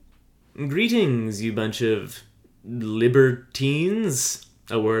Greetings, you bunch of libertines,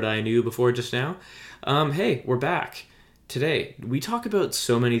 a word I knew before just now. Hey, we're back. Today, we talk about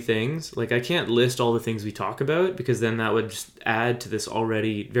so many things. Like, I can't list all the things we talk about because then that would just add to this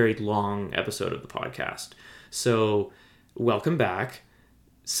already very long episode of the podcast. So, welcome back.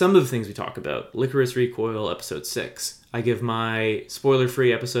 Some of the things we talk about. Licorice Recoil, episode 6. I give my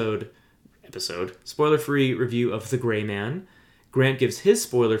spoiler-free spoiler-free review of The Gray Man. Grant gives his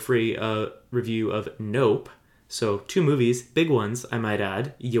spoiler-free review of Nope. So, 2 movies, big ones, I might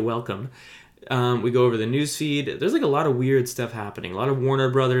add. You're welcome. We go over the news feed. There's like a lot of weird stuff happening. A lot of Warner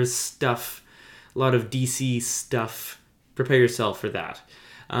Brothers stuff. A lot of DC stuff. Prepare yourself for that.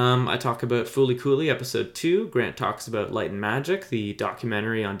 I talk about Fooly Cooly, episode 2. Grant talks about Light and Magic, the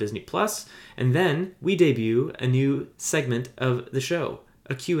documentary on Disney+. And then we debut a new segment of the show.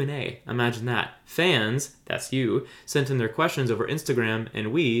 A Q&A. Imagine that. Fans, that's you, sent in their questions over Instagram,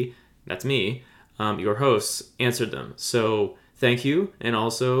 and we, that's me, your hosts, answered them. So thank you, and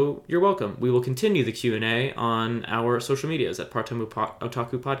also you're welcome. We will continue the Q&A on our social medias at Part-Time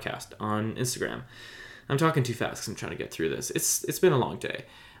Otaku Podcast on Instagram. I'm talking too fast because I'm trying to get through this. It's been a long day.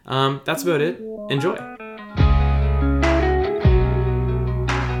 That's about it. Enjoy.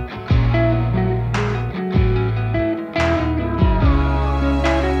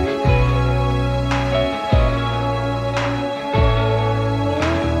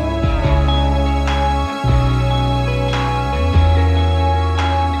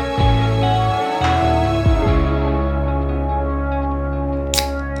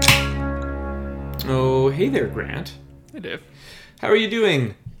 Hey there, Grant. Hey, Dave. How are you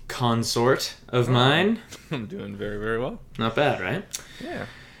doing, consort of mine? I'm doing very, very well. Not bad, right? Yeah.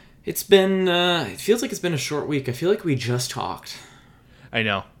 It's been, it feels like it's been a short week. I feel like we just talked. I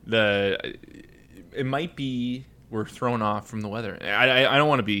know. It might be we're thrown off from the weather. I don't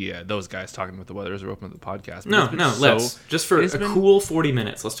want to be those guys talking about the weather as we're opening the podcast. Let's. Just for cool 40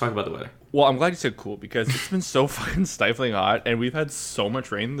 minutes, let's talk about the weather. Well, I'm glad you said cool because it's been so fucking stifling hot, and we've had so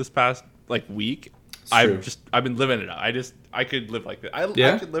much rain this past, week. I've been living it up. I could live like that.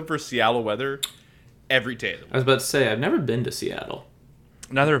 I could live for Seattle weather every day of the week. I was about to say, I've never been to Seattle.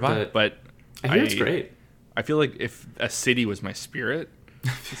 Neither have I, but I hear it's great. I feel like if a city was my spirit,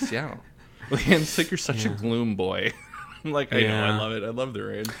 it's Seattle. It's like you're such a gloom boy. I know, I love it. I love the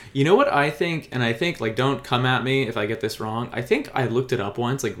rain. You know what I think, and I think, don't come at me if I get this wrong. I think I looked it up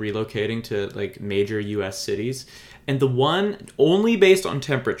once, relocating to, major U.S. cities. And the one only based on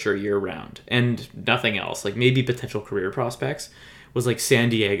temperature year round and nothing else, maybe potential career prospects, was San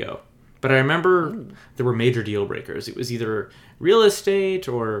Diego. But I remember there were major deal breakers. It was either real estate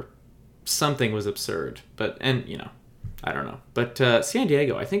or something was absurd. I don't know. But San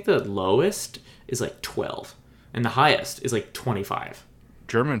Diego, I think the lowest is 12 and the highest is 25.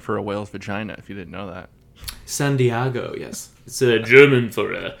 German for a whale's vagina, if you didn't know that. San Diego, yes. It's German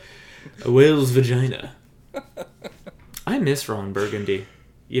for a whale's vagina. I miss Ron Burgundy.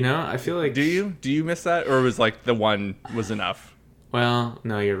 I feel like... Do you? Do you miss that? Or was the one was enough? Well,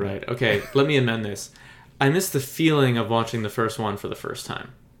 no, you're right. Okay, let me amend this. I miss the feeling of watching the first one for the first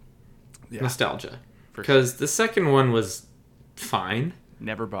time. Yeah. Nostalgia. Because the second one was fine.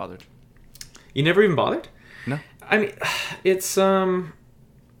 Never bothered. You never even bothered? No. I mean, it's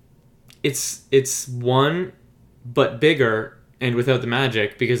one, but bigger and without the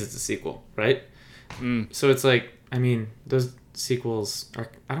magic because it's a sequel, right? So it's those sequels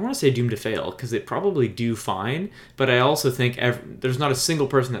are, I don't want to say doomed to fail because they probably do fine, but I also think there's not a single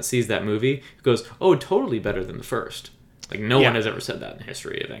person that sees that movie who goes, oh, totally better than the first. No one has ever said that in the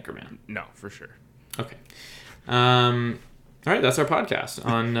history of Anchorman. No, for sure. Okay. All right, that's our podcast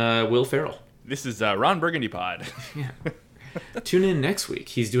on Will Ferrell. This is Ron Burgundy Pod. Yeah. Tune in next week.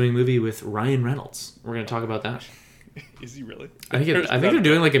 He's doing a movie with Ryan Reynolds. We're going to talk about that. Is he really? I think they're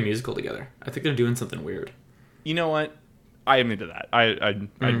doing a musical together. I think they're doing something weird. You know what? I am into that. I'd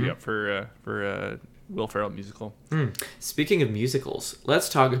be up for a Will Ferrell musical. Speaking of musicals, let's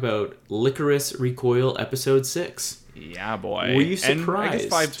talk about Licorice Recoil episode 6. Yeah, boy. Were you surprised? And I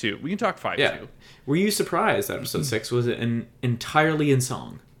guess 5 too. We can talk 5 too. Were you surprised that episode 6 was entirely in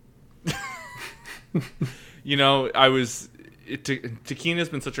song? I was... Takina's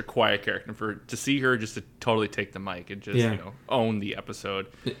been such a quiet character, to see her just to totally take the mic and just own the episode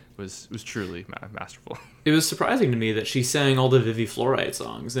was truly masterful. It was surprising to me that she sang all the Vivi Fluorite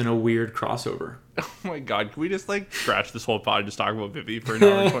songs in a weird crossover. Oh my god, can we just scratch this whole pod and just talk about Vivi for an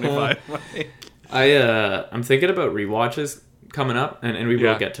hour and 25? I'm thinking about rewatches coming up, and we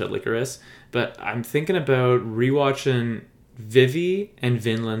will get to Licorice, but I'm thinking about rewatching Vivi and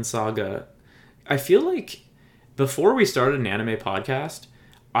Vinland Saga. I feel like before we started an anime podcast,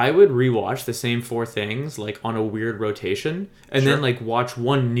 I would rewatch the same 4 things like on a weird rotation, and then like watch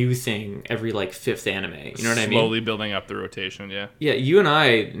one new thing every like 5th anime. You know what I mean? Slowly building up the rotation. Yeah. Yeah. You and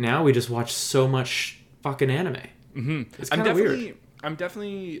I now we just watch so much fucking anime. Mm-hmm. It's kind of weird. I'm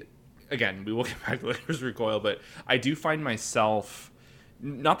definitely. Again, we will get back to Licorice Recoil, but I do find myself,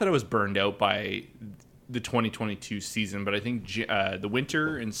 not that I was burned out by the 2022 season, but I think the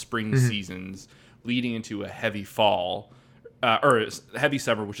winter and spring seasons leading into a heavy fall, or a heavy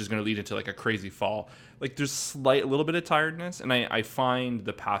summer, which is going to lead into like a crazy fall. Like there's a little bit of tiredness, and I find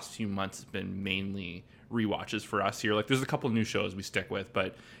the past few months has been mainly rewatches for us here. Like there's a couple of new shows we stick with,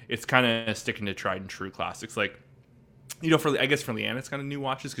 but it's kind of sticking to tried and true classics. Like, you know, I guess for Leanne, it's kind of new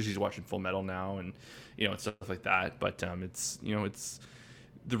watches because she's watching Full Metal now, and you know, and stuff like that. But it's, you know, it's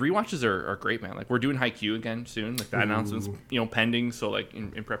the rewatches are great, man. Like we're doing Haikyuu again soon. Like that announcement's, you know, pending. So like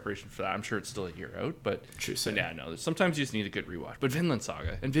in preparation for that, I'm sure it's still a year out. But yeah, no. Sometimes you just need a good rewatch. But Vinland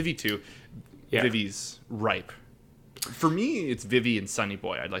Saga and Vivy too. Yeah. Vivi's ripe. For me, it's Vivy and Sunny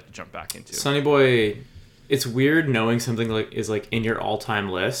Boy. I'd like to jump back into Sunny Boy. It's weird knowing something like is like in your all-time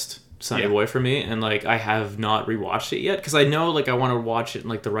list. Sunny Boy for me, and like I have not rewatched it yet because I know like I want to watch it in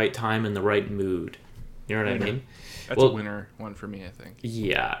like the right time and the right mood. You know what I mean? That's a winner one for me, I think.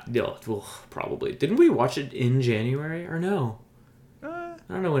 Yeah, probably. Didn't we watch it in January or no? I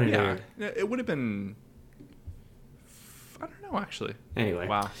don't know when it aired. It would have been. I don't know actually. Anyway,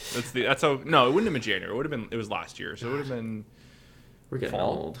 wow, that's how. No, it wouldn't have been January. It would have been. It was last year, so it would have been. We're getting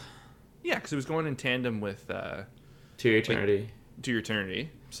old. Yeah, because it was going in tandem with. To Your Eternity. To Your Eternity.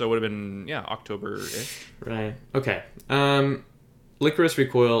 So it would have been, October-ish. Right. Okay. Licorice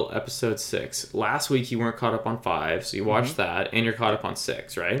Recoil, episode 6. Last week you weren't caught up on 5, so you watched that, and you're caught up on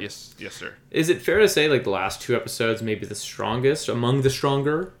 6, right? Yes, sir. Is it fair to say, like, the last 2 episodes may be the strongest, among the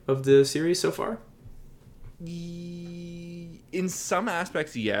stronger of the series so far? In some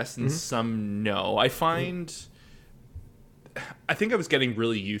aspects, yes, and some no. I think I was getting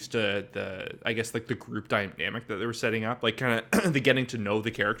really used to the group dynamic that they were setting up, like kind of the getting to know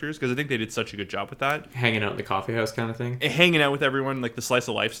the characters, because I think they did such a good job with that. Hanging out in the coffee house kind of thing. And hanging out with everyone, like the slice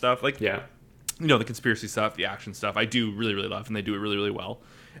of life stuff, like yeah, you know, the conspiracy stuff, the action stuff. I do really, really love, and they do it really, really well.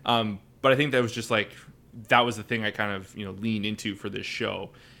 But I think that was just like that was the thing I kind of lean into for this show,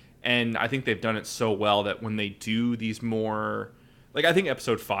 and I think they've done it so well that when they do these more. Like, I think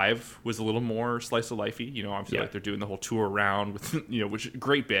episode 5 was a little more slice of lifey. You know, obviously, like, they're doing the whole tour around with, which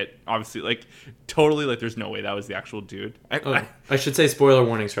great bit. Obviously, like, totally, like, there's no way that was the actual dude. I should say spoiler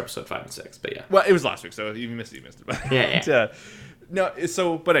warnings for episode 5 and 6, but yeah. Well, it was last week, so if you missed it, you missed it. But, yeah.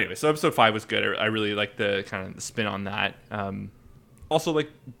 But anyway, so episode 5 was good. I really like the kind of the spin on that. Also,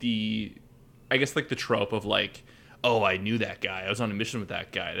 like, the trope of, like, oh, I knew that guy. I was on a mission with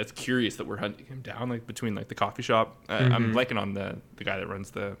that guy. That's curious that we're hunting him down, like between like the coffee shop. I'm blanking on the guy that runs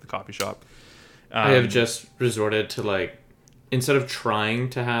the coffee shop. I have just resorted to like, instead of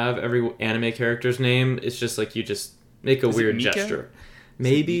trying to have every anime character's name, it's just like you just make a weird gesture.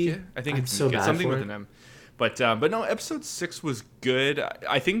 Maybe I think it's so bad something with an M. But no, episode 6 was good.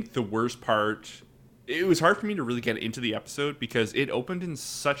 I think the worst part. It was hard for me to really get into the episode because it opened in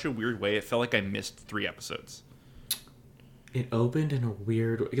such a weird way. It felt like I missed 3 episodes. It opened in a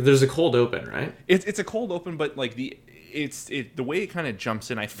weird way. There's a cold open, right? It's a cold open, but like the way it kind of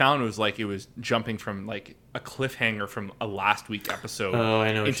jumps in, I found it was jumping from like a cliffhanger from a last week episode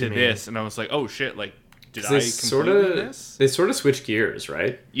into this, and I was like, oh shit, like did I completely miss? They sort of switch gears,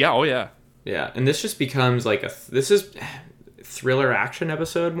 right? Yeah, oh yeah. Yeah, and this just becomes like this is thriller action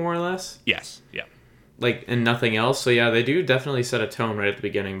episode more or less. Yes, yeah. Like and nothing else. So yeah, they do definitely set a tone right at the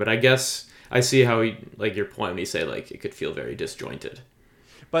beginning, but I guess I see how like your point when you say like it could feel very disjointed.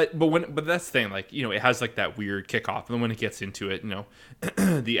 But that's the thing, like, it has like that weird kickoff, and then when it gets into it,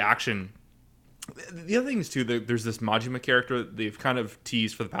 the action. The other thing is too, there's this Majima character they've kind of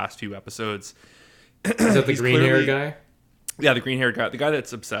teased for the past 2 episodes. Is that the green haired guy? Yeah, the green haired guy, the guy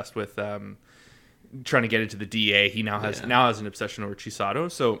that's obsessed with trying to get into the DA. He now has an obsession over Chisato.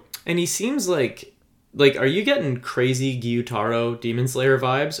 So, and he seems like, are you getting crazy Gyutaro Demon Slayer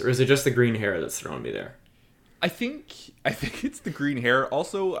vibes, or is it just the green hair that's throwing me there? I think it's the green hair.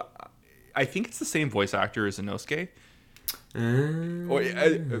 Also, I think it's the same voice actor as Inosuke. Leanne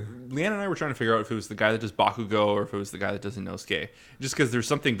and I were trying to figure out if it was the guy that does Bakugo or if it was the guy that does Inosuke. Just because there's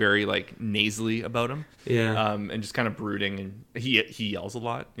something very like nasally about him. Yeah. And just kind of brooding, and he yells a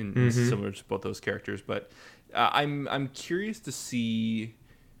lot, in similar to both those characters. But I'm curious to see.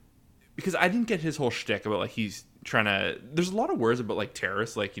 Because I didn't get his whole shtick about like he's trying to. There's a lot of words about like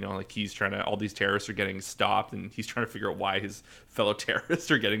terrorists, like like he's trying to. All these terrorists are getting stopped, and he's trying to figure out why his fellow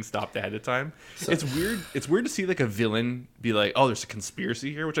terrorists are getting stopped ahead of time. So, it's weird. It's weird to see like a villain be like, oh, there's a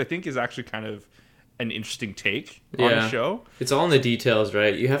conspiracy here, which I think is actually kind of an interesting take on the show. It's all in the details,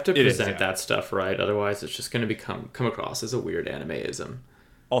 right? You have to present that stuff right, otherwise it's just going to come across as a weird animeism.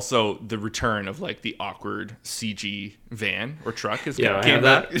 Also, the return of like the awkward CG van or truck is I have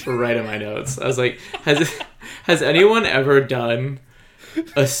that right in my notes. I was like, has anyone ever done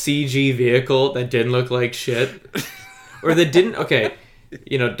a CG vehicle that didn't look like shit, or that didn't? Okay,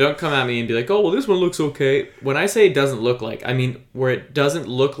 don't come at me and be like, oh, well, this one looks okay. When I say it doesn't look like, I mean where it doesn't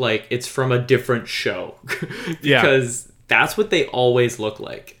look like it's from a different show, because that's what they always look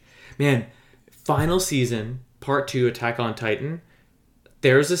like. Man, final season, part 2, Attack on Titan.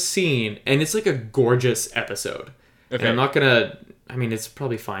 There's a scene, and it's like a gorgeous episode. Okay. And I'm not gonna. I mean, it's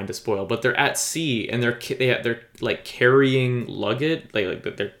probably fine to spoil, but they're at sea and they're like carrying luggage, like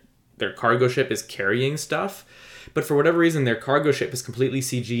their cargo ship is carrying stuff, but for whatever reason, their cargo ship is completely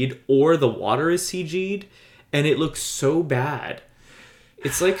CG'd, or the water is CG'd, and it looks so bad.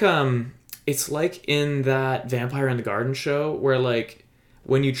 It's like in that Vampire in the Garden show where like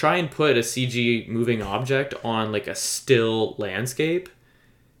when you try and put a CG moving object on like a still landscape.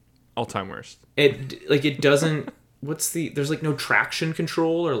 All-time worst. It doesn't. There's like no traction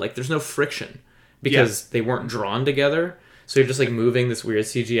control, or like there's no friction because they weren't drawn together. So you're just like moving this weird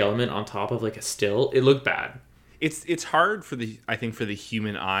CG element on top of like a still. It looked bad. It's hard for the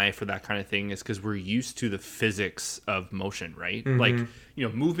human eye for that kind of thing, is because we're used to the physics of motion, right? Mm-hmm. Like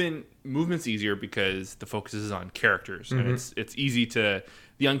movement's easier because the focus is on characters, and it's easy to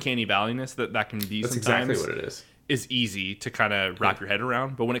the uncanny valleyness that can be. That's sometimes exactly what it is easy to kind of wrap your head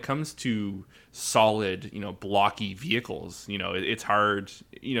around. But when it comes to solid, blocky vehicles, it's hard.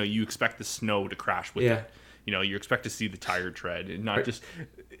 You expect the snow to crash with it. You expect to see the tire tread, and not just.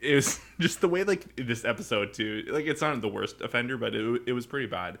 It was just the way like this episode too. Like it's not the worst offender, but it was pretty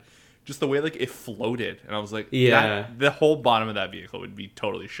bad. Just the way like it floated, and I was like, the whole bottom of that vehicle would be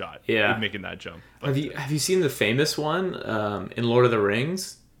totally shot. Yeah, with making that jump. But, have you seen the famous one in Lord of the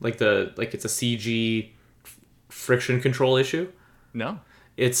Rings? Like it's a CG friction control issue. No,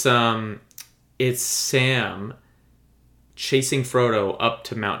 it's Sam chasing Frodo up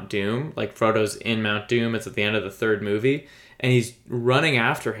to Mount Doom. Like Frodo's in Mount Doom. It's at the end of the 3rd movie, and he's running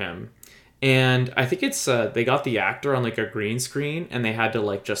after him. And I think it's they got the actor on like a green screen, and they had to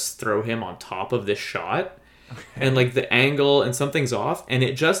like just throw him on top of this shot. Okay. And like the angle and something's off, and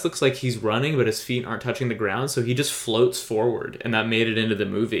it just looks like he's running, but his feet aren't touching the ground, so he just floats forward, and that made it into the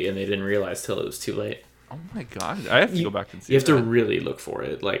movie, and they didn't realize till it was too late. Oh my god! I have to go back and see. You have to really look for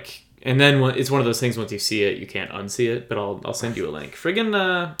it, like, and then it's one of those things. Once you see it, you can't unsee it. But I'll send you a link.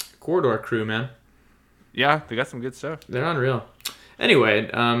 Friggin' Corridor crew, man. Yeah, they got some good stuff. They're unreal.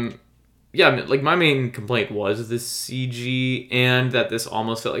 Anyway, like my main complaint was the CG and that this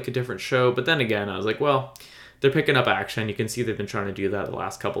almost felt like a different show. But then again, I was like, well, they're picking up action. You can see they've been trying to do that the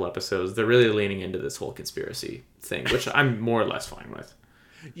last couple episodes. They're really leaning into this whole conspiracy thing, which I'm more or less fine with.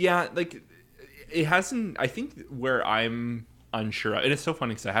 Yeah, like. It hasn't. I think where I'm unsure, and it's so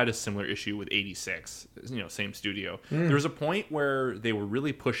funny because I had a similar issue with 86. Same studio. There was a point where they were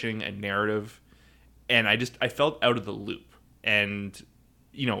really pushing a narrative, and I felt out of the loop. And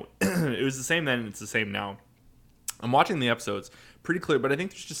it was the same then, and it's the same now. I'm watching the episodes pretty clear, but I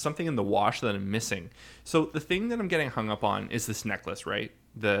think there's just something in the wash that I'm missing. So the thing that I'm getting hung up on is this necklace, right?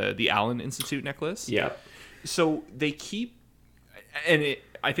 The Allen Institute necklace. Yeah. So they keep, and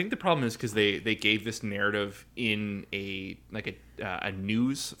I think the problem is because they gave this narrative in a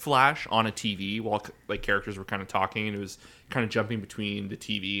news flash on a TV while like characters were kind of talking, and it was kind of jumping between the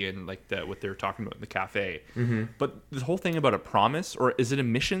TV and like what they were talking about in the cafe. Mm-hmm. But the whole thing about a promise, or is it a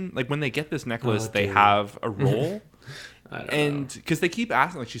mission? Like when they get this necklace, they have a role. I don't know. Because they keep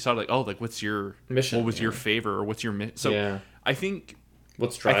asking, like she saw, like, oh, like what's your mission? What was your favor, or what's your mission? So I think.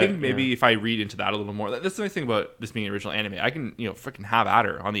 I think maybe if I read into that a little more, that's the nice thing about this being an original anime. I can, freaking have at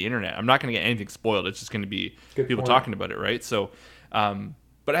her on the internet. I'm not going to get anything spoiled. It's just going to be people talking about it, right? So,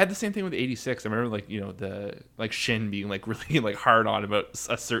 but I had the same thing with 86. I remember, like, Shin being, like, really, like, hard on about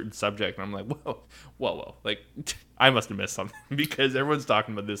a certain subject. And I'm like, whoa. Like, I must have missed something because everyone's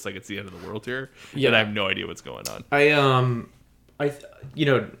talking about this like it's the end of the world here. Yeah. And I have no idea what's going on. I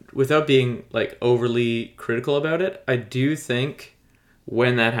without being, like, overly critical about it, I do think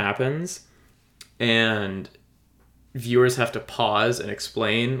when that happens and viewers have to pause and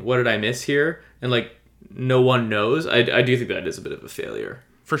explain, what did I miss here? And like no one knows. I do think that is a bit of a failure.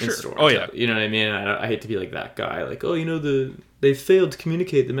 For sure. Oh yeah. You know what I mean? I hate to be like that guy. Like, oh, they failed to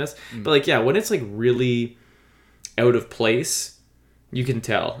communicate the mess. But like, yeah, when it's like really out of place. You can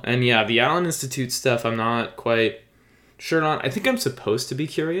tell. And yeah, the Allen Institute stuff, I'm not quite sure on. I think I'm supposed to be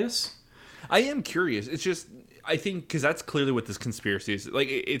curious. I am curious. It's just, I think, because that's clearly what this conspiracy is. Like,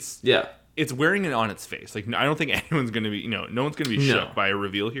 it's wearing it on its face. Like, I don't think anyone's going to be, no one's going to be shook by a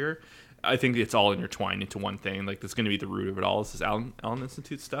reveal here. I think it's all intertwined into one thing. Like, that's going to be the root of it all. This is Allen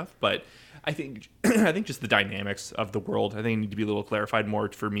Institute stuff. But I think just the dynamics of the world, I think need to be a little clarified more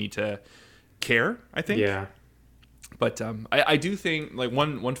for me to care, I think. Yeah. But I do think, like,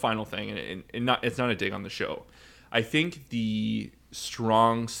 one final thing, and it's not a dig on the show. I think the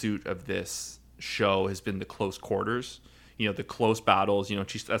strong suit of this show has been the close quarters. The close battles.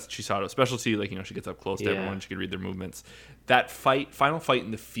 That's Chisato's specialty. Like, she gets up close to everyone. She can read their movements. That final fight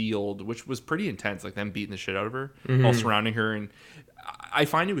in the field, which was pretty intense, like them beating the shit out of her, all surrounding her, and I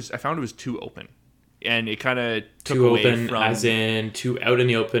found it was too open, and it kind of took too away open, from, as in too out in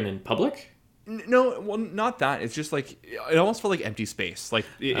the open in public. No, well, not that. It's just like it almost felt like empty space. Like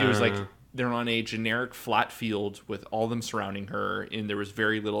it was like they're on a generic flat field with all them surrounding her, and there was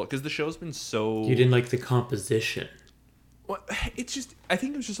very little because the show's been so. You didn't like the composition. Well, it's just I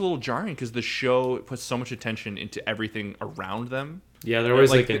think it was just a little jarring because the show puts so much attention into everything around them. Yeah, they're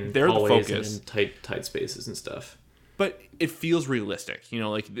always like in they're hallways the focus, and in tight spaces and stuff. But it feels realistic,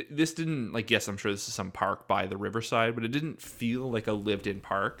 like this didn't like. Yes, I'm sure this is some park by the riverside, but it didn't feel like a lived-in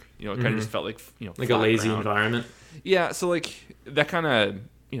park. It kind of just felt like like a lazy environment. Yeah, so like that kind of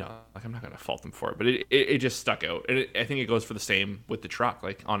like I'm not gonna fault them for it, but it just stuck out, and I think it goes for the same with the truck,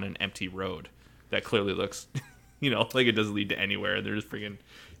 like on an empty road that clearly looks, like it doesn't lead to anywhere. They're just freaking,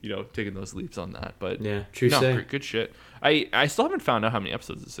 taking those leaps on that. But yeah, true. Good shit. I still haven't found out how many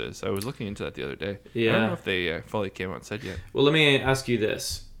episodes this is. I was looking into that the other day. Yeah, I don't know if they fully came out and said yet. Well, let me ask you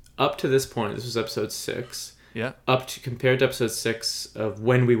this: up to this point, this was episode 6. Yeah. Compared to episode 6 of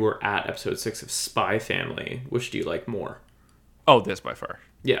when we were at episode 6 of Spy Family, which do you like more? Oh, this by far.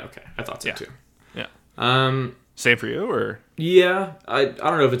 Yeah. Okay, I thought so too. Yeah. Same for you, or? Yeah, I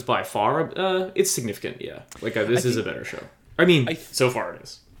don't know if it's by far. It's significant. Yeah, like this is a better show. I mean, so far it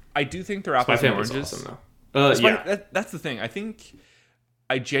is. I do think they're apples and oranges. Awesome, that's the thing.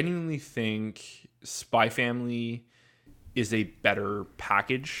 I genuinely think Spy Family is a better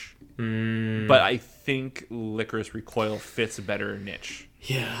package, but I think Licorice Recoil fits a better niche.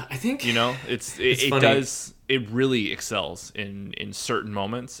 Yeah, I think it really excels in certain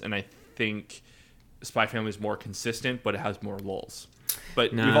moments, and I think Spy Family is more consistent, but it has more lulls.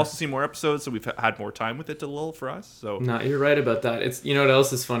 But we've also seen more episodes, so we've had more time with it to lull for us. So you're right about that. It's what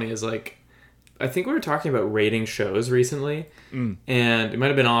else is funny is like I think we were talking about rating shows recently, and it might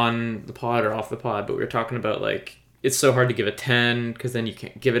have been on the pod or off the pod, but we were talking about like it's so hard to give a 10 because then you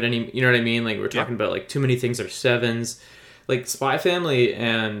can't give it any. You know what I mean? Like we were talking about like too many things are 7s. Like Spy Family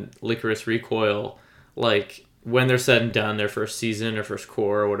and Licorice Recoil, like when they're said and done, their first season or first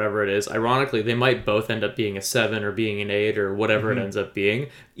core or whatever it is, ironically, they might both end up being a 7 or being an 8 or whatever it ends up being,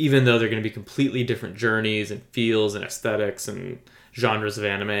 even though they're going to be completely different journeys and feels and aesthetics and genres of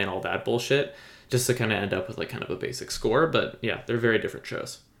anime and all that bullshit, just to kind of end up with like kind of a basic score. But yeah, they're very different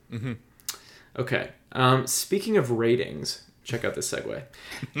shows. Mm-hmm. Okay. Speaking of ratings, check out this segue.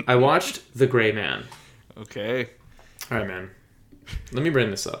 I watched The Gray Man. Okay. All right, man. Let me bring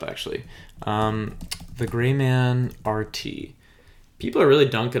this up, actually. The Gray Man RT. People are really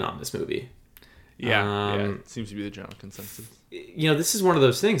dunking on this movie. Yeah, it seems to be the general consensus. This is one of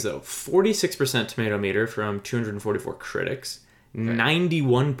those things, though. 46% tomato meter from 244 critics. Okay.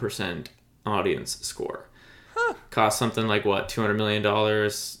 91% audience score. Huh. Cost something like, what, $200 million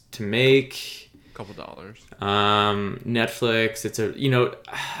to make? A couple dollars. Netflix, it's a,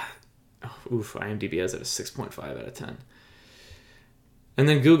 IMDb has it a 6.5 out of 10. And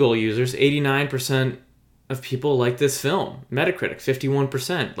then Google users, 89% of people like this film. Metacritic,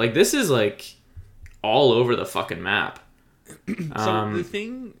 51%. Like, this is, like, all over the fucking map. So the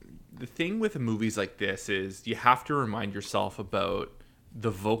thing with movies like this is you have to remind yourself about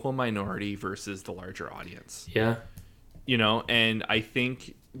the vocal minority versus the larger audience. Yeah. And I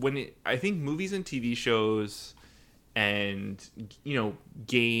think movies and TV shows and,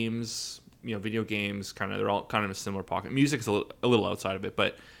 games, video games, they're all kind of in a similar pocket. Music's a little outside of it,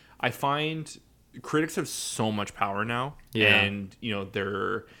 but I find critics have so much power now. Yeah. And,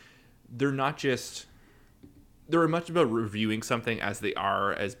 they're not just, they're much about reviewing something as they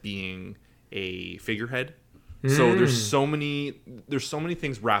are as being a figurehead. So there's so many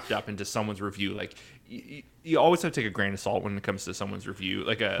things wrapped up into someone's review. Like you always have to take a grain of salt when it comes to someone's review,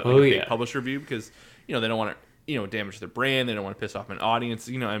 like a big published review, because they don't want to damage their brand. They don't want to piss off an audience.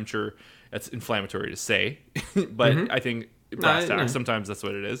 I'm sure that's inflammatory to say, but I think brass tacks, sometimes that's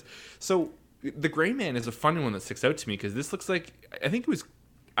what it is. So The Gray Man is a funny one that sticks out to me because this looks like I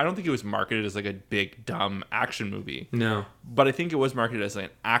don't think it was marketed as like a big dumb action movie. No, but I think it was marketed as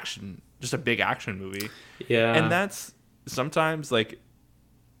like just a big action movie. Yeah, and that's sometimes like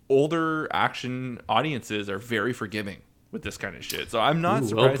older action audiences are very forgiving with this kind of shit. So I'm not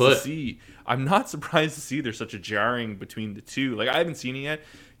surprised to see. I'm not surprised to see there's such a jarring between the two. Like I haven't seen it yet.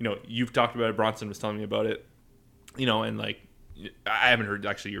 You've talked about it. Bronson was telling me about it. And like. I haven't heard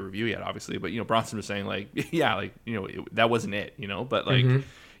actually your review yet, obviously, but Bronson was saying like, yeah, like that wasn't it, but like,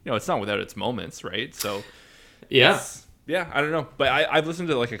 it's not without its moments, right? So, yeah, I don't know, but I've listened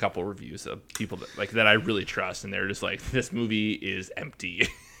to like a couple of reviews of people that I really trust, and they're just like, this movie is empty.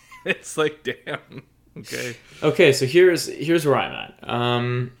 It's like, damn, okay. So here's where I'm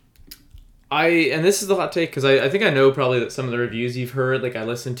at. And this is the hot take because I think I know probably that some of the reviews you've heard. Like I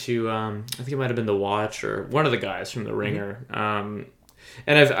listened to I think it might have been The Watch or one of the guys from The Ringer. And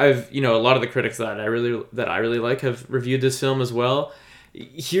I've a lot of the critics that I really like have reviewed this film as well.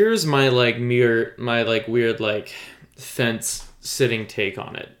 Here's my weird like fence sitting take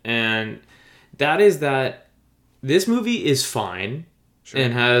on it, and that is that this movie is fine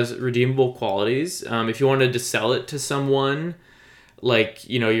and has redeemable qualities. If you wanted to sell it to someone. Like,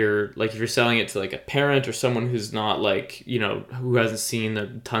 you're like if you're selling it to like a parent or someone who's not like, who hasn't seen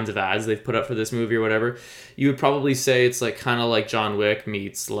the tons of ads they've put up for this movie or whatever, you would probably say it's like kind of like John Wick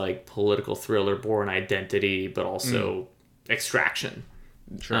meets like political thriller Bourne Identity, but also Extraction.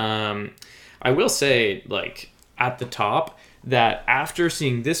 Sure. I will say like at the top that after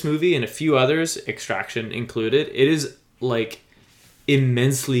seeing this movie and a few others, Extraction included, it is like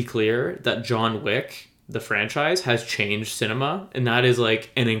immensely clear that John Wick, the franchise, has changed cinema, and that is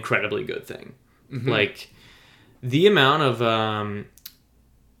like an incredibly good thing. Like the amount of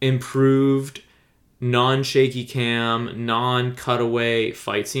improved non-shaky cam, non-cutaway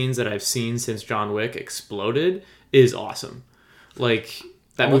fight scenes that I've seen since John Wick exploded is awesome. Like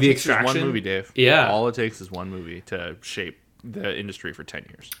that movie Extraction, one movie, Dave. Yeah, all it takes is one movie to shape the industry for 10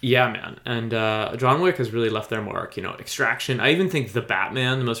 years. Yeah, man. And John Wick has really left their mark. Extraction. I even think the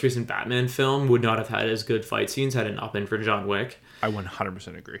most recent Batman film, would not have had as good fight scenes had it not been for John Wick. I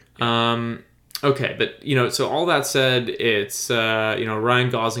 100% agree. Okay, but, so all that said, it's, Ryan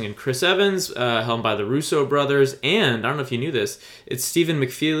Gosling and Chris Evans, helmed by the Russo brothers, and, I don't know if you knew this, it's Stephen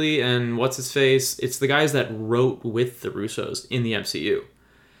McFeely and what's-his-face. It's the guys that wrote with the Russos in the MCU.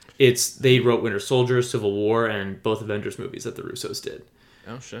 They wrote Winter Soldier, Civil War, and both Avengers movies that the Russos did.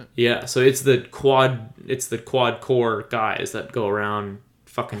 Oh shit. Yeah, so it's the quad core guys that go around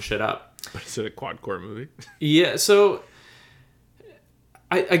fucking shit up. But is it a quad core movie? Yeah, so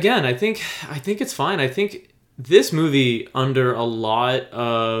I think it's fine. I think this movie under a lot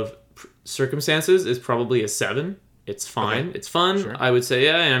of circumstances is probably a 7. It's fine. Okay. It's fun. Sure. I would say,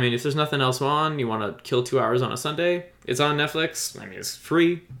 yeah. I mean, if there's nothing else on, you want to kill 2 hours on a Sunday, it's on Netflix. I mean, it's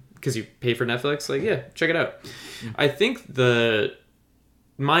free. Because you pay for Netflix, like, yeah, check it out. I think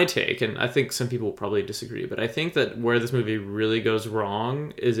my take, and I think some people will probably disagree, but I think that where this movie really goes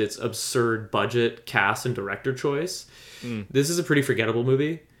wrong is its absurd budget, cast, and director choice. This is a pretty forgettable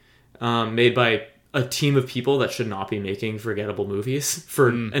movie, made by a team of people that should not be making forgettable movies for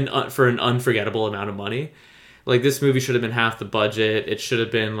an unforgettable amount of money. Like, this movie should have been half the budget. It should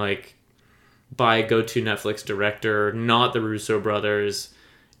have been, like, by a go-to Netflix director, not the Russo brothers.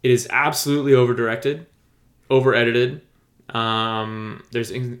 It is absolutely over-directed, over-edited.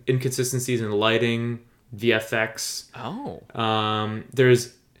 There's inconsistencies in lighting, VFX.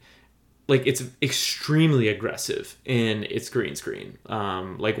 There's, like, it's extremely aggressive in its green screen.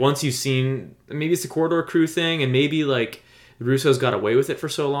 Like, once you've seen, maybe it's the Corridor Crew thing, and maybe, like, the Russos got away with it for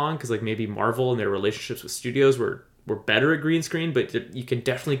so long, because, like, maybe Marvel and their relationships with studios were better at green screen, but you can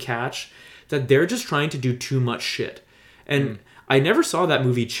definitely catch that they're just trying to do too much shit. And I never saw that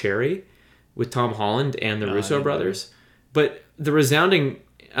movie Cherry with Tom Holland and the Russo brothers, but the resounding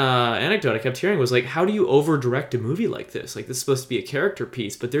anecdote I kept hearing was like, how do you over-direct a movie like this? Like, this is supposed to be a character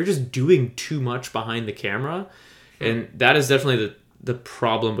piece, but they're just doing too much behind the camera. And that is definitely the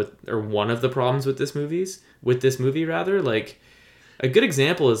problem one of the problems with this movie. Like, a good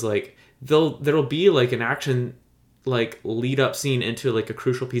example is like, there'll be like an action like lead up scene into like a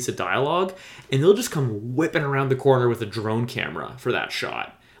crucial piece of dialogue, and they'll just come whipping around the corner with a drone camera for that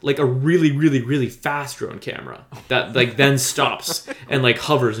shot, like a really, really, really fast drone camera that like then stops and like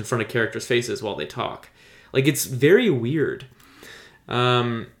hovers in front of characters' faces while they talk. Like, it's very weird.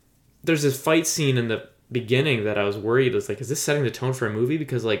 There's this fight scene in the beginning that I was worried was like, is this setting the tone for a movie?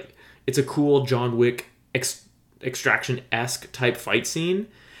 Because like, it's a cool John Wick Extraction-esque type fight scene,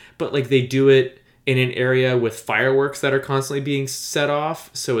 but like they do it in an area with fireworks that are constantly being set off,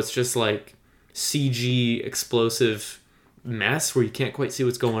 so it's just like CG explosive mess where you can't quite see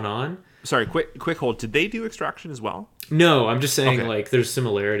what's going on. Sorry, quick hold. Did they do Extraction as well? No, I'm just saying like there's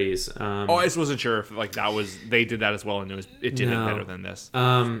similarities. I just wasn't sure if like they did that as well, and it did it better than this.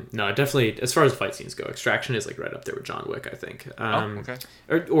 No, definitely. As far as fight scenes go, Extraction is like right up there with John Wick, I think. Okay.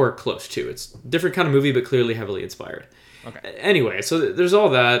 Or close to. It's different kind of movie, but clearly heavily inspired. Okay. Anyway, so there's all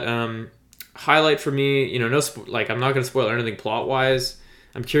that. Highlight for me, I'm not going to spoil anything plot wise.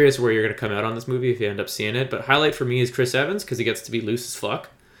 I'm curious where you're going to come out on this movie if you end up seeing it. But highlight for me is Chris Evans because he gets to be loose as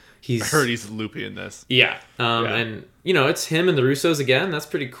fuck. I heard he's loopy in this. Yeah. And, it's him and the Russos again. That's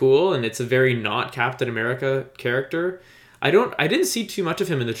pretty cool. And it's a very not Captain America character. I didn't see too much of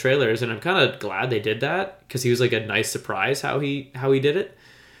him in the trailers, and I'm kind of glad they did that because he was like a nice surprise how he did it.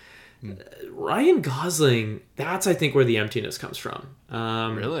 Ryan Gosling, that's I think where the emptiness comes from.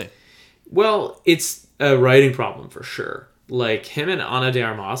 Really? Well, it's a writing problem for sure. Like him and Ana de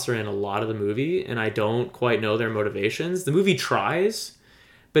Armas are in a lot of the movie, and I don't quite know their motivations. The movie tries.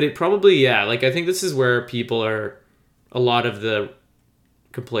 But it probably, I think this is where a lot of the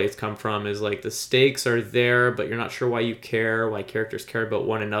complaints come from is like the stakes are there, but you're not sure why you care, why characters care about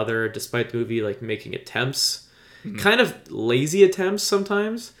one another, despite the movie like making attempts, kind of lazy attempts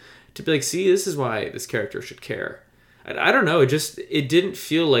sometimes, to be like, see, this is why this character should care. I don't know, it didn't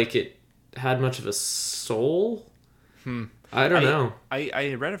feel like it had much of a soul. I don't know.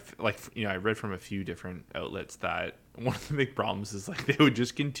 I read I read from a few different outlets that one of the big problems is like they would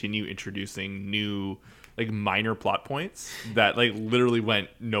just continue introducing new like minor plot points that like literally went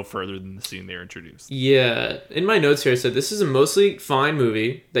no further than the scene they were introduced. Yeah. In my notes here I said this is a mostly fine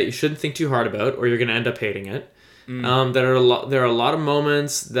movie that you shouldn't think too hard about or you're going to end up hating it. There are a lot of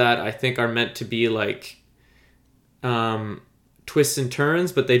moments that I think are meant to be like twists and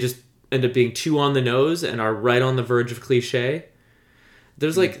turns, but they just end up being too on the nose and are right on the verge of cliche.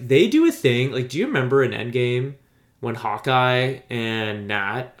 There's like they do a thing like, do you remember in Endgame when Hawkeye and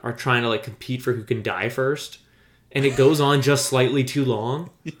Nat are trying to like compete for who can die first, and it goes on just slightly too long?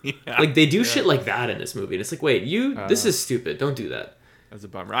 Like they do shit like that in this movie, and it's like, wait, this is stupid. Don't do that. That's a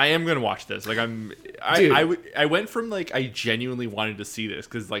bummer. I am gonna watch this. Like I went from like I genuinely wanted to see this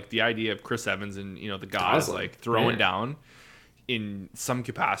because like the idea of Chris Evans and the guys like throwing down in some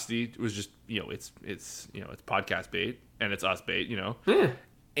capacity was just it's podcast bait and it's us bait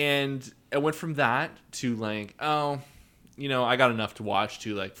and I went from that to like I got enough to watch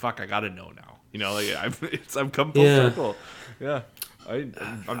to like fuck I gotta know now I've come full circle. I'm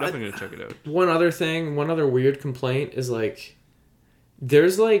definitely gonna check it out. One other weird complaint is like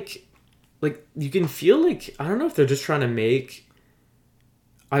there's like you can feel like I don't know if they're just trying to make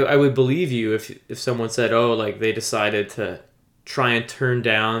I would believe you if someone said like they decided to try and turn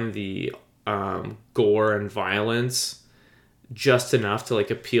down the gore and violence just enough to like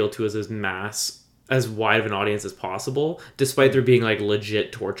appeal to as wide of an audience as possible, despite there being like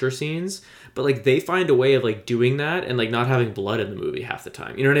legit torture scenes. But like they find a way of like doing that and like not having blood in the movie half the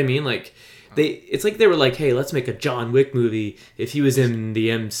time. You know what I mean? Like it's like they were like, hey, let's make a John Wick movie if he was in the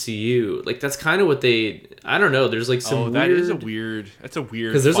MCU. Like that's kind of what I don't know. There's like some that's a weird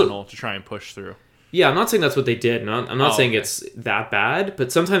funnel to try and push through. Yeah, I'm not saying that's what they did. I'm not saying it's that bad,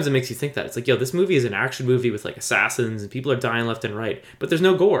 but sometimes it makes you think that. It's like, this movie is an action movie with like assassins and people are dying left and right, but there's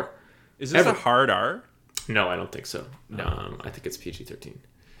no gore. Is this a hard R? No, I don't think so. No. I think it's PG-13.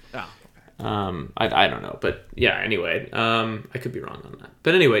 Oh, okay. I don't know, but yeah, anyway, I could be wrong on that.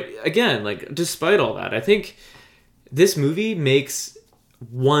 But anyway, again, like despite all that, I think this movie makes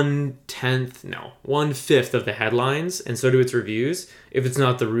 1/5 of the headlines, and so do its reviews, if it's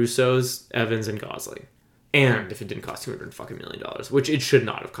not the Russos, Evans, and Gosling. And if it didn't cost $200 million, which it should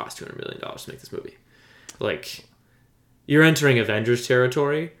not have cost $200 million to make this movie. Like, you're entering Avengers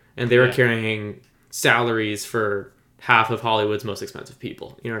territory, and they were carrying salaries for half of Hollywood's most expensive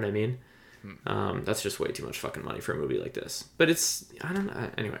people. You know what I mean? That's just way too much fucking money for a movie like this. But I don't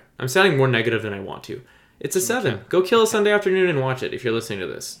know. Anyway, I'm sounding more negative than I want to. It's a 7. Okay. Go kill a Sunday afternoon and watch it if you're listening to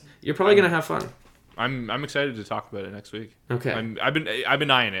this. You're probably going to have fun. I'm excited to talk about it next week. Okay. I've been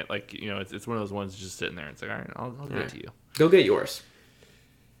eyeing it. Like, it's one of those ones just sitting there. It's like, all right, I'll give it to you. Go get yours.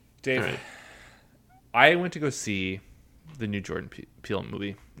 Dave, right. I went to go see the new Jordan Peele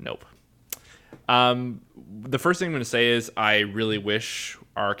movie, Nope. The first thing I'm going to say is I really wish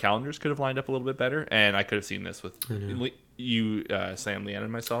our calendars could have lined up a little bit better, and I could have seen this with you, Sam, Leanne,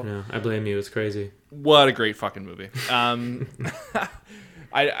 and myself. No, I blame you. It's crazy. What a great fucking movie.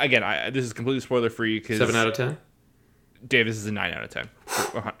 This is completely spoiler free. 7 out of 10? Dave, this is a 9 out of 10.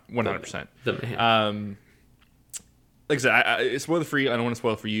 100%. The man. Like I said, it's spoiler free. I don't want to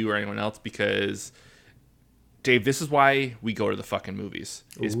spoil for you or anyone else because, Dave, this is why we go to the fucking movies.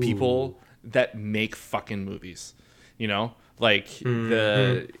 Is people that make fucking movies. You know, like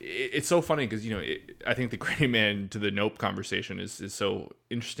it's so funny because I think the Gray Man to the Nope conversation is so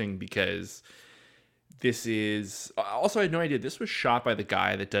interesting because this is also, I had no idea this was shot by the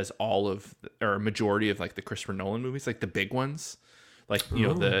guy that does all of or a majority of like the Christopher Nolan movies, like the big ones, like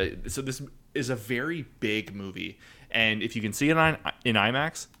so this is a very big movie, and if you can see it in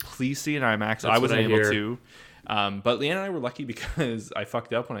IMAX, please see it in IMAX. I wasn't able to. But Leanne and I were lucky because I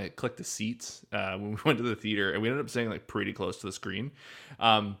fucked up when I clicked the seats when we went to the theater, and we ended up staying like pretty close to the screen.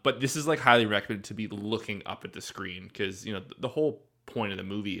 But this is like highly recommended to be looking up at the screen because the whole point of the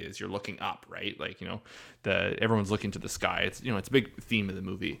movie is you're looking up, right? Like everyone's looking to the sky. It's it's a big theme of the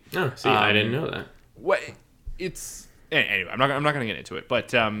movie. Oh, see, I didn't know that. Anyway, I'm not gonna get into it,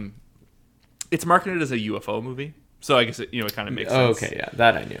 but it's marketed as a UFO movie, so I guess it kind of makes sense. Okay, yeah,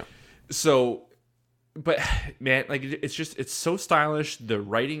 that I knew. So. But man, like it's so stylish. The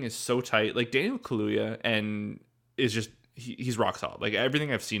writing is so tight. Like Daniel Kaluuya and is just he's rock solid. Like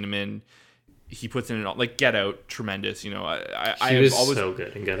everything I've seen him in, he puts in it all. Like Get Out, tremendous. He was always so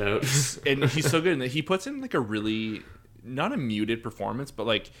good in Get Out, and he's so good. And he puts in like a really not a muted performance, but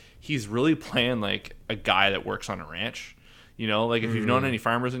like he's really playing like a guy that works on a ranch. Like if you've known any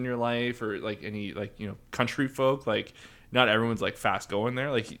farmers in your life or like any like country folk, like. Not everyone's like fast going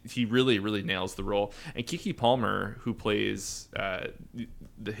there. Like he really, really nails the role. And Keke Palmer, who plays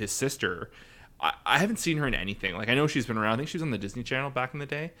his sister, I haven't seen her in anything. Like I know she's been around. I think she was on the Disney Channel back in the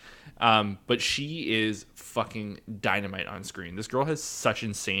day. But she is fucking dynamite on screen. This girl has such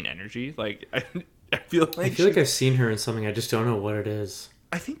insane energy. Like I feel like I've seen her in something. I just don't know what it is.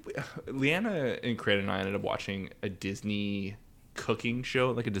 I think Leanna and Craig and I ended up watching a Disney cooking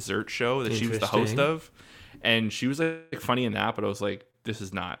show, like a dessert show that she was the host of. And she was like funny in that, but I was like, this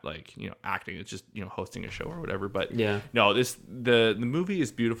is not like, acting. It's just, hosting a show or whatever. But yeah, no, the movie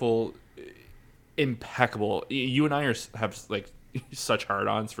is beautiful, impeccable. You and I have like such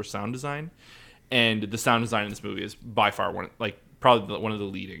hard-ons for sound design. And the sound design in this movie is by far probably one of the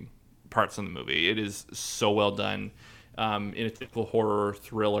leading parts of the movie. It is so well done. In a typical horror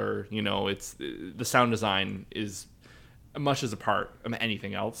thriller, it's the sound design is much as a part of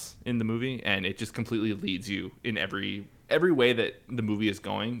anything else in the movie, and it just completely leads you in every way that the movie is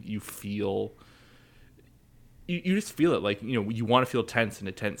going. You feel you just feel it, like you want to feel tense in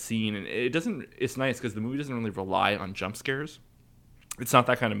a tense scene, and it's nice because the movie doesn't really rely on jump scares. It's not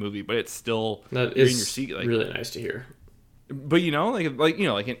that kind of movie, but it's still that is in your seat, like, really nice to hear. But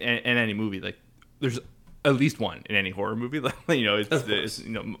like in any movie, like there's at least one in any horror movie. Like it's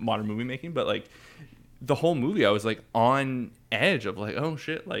modern movie making, but like the whole movie, I was like on edge of like, oh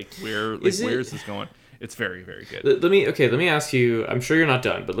shit, like where is this going? It's very, very good. Let me ask you. I'm sure you're not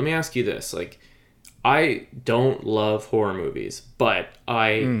done, but let me ask you this: like, I don't love horror movies, but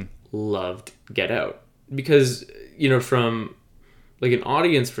I loved Get Out because from like an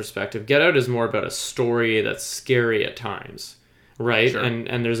audience perspective, Get Out is more about a story that's scary at times. Right. Sure.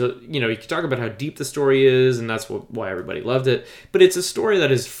 And there's you can talk about how deep the story is, and that's why everybody loved it. But it's a story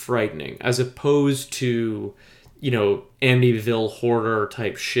that is frightening as opposed to, Amityville horror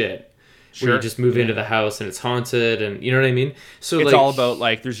type shit. Sure. Where you just move into the house and it's haunted, and you know what I mean? So it's all about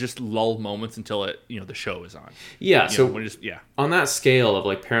like there's just lull moments until the show is on. Yeah. On that scale of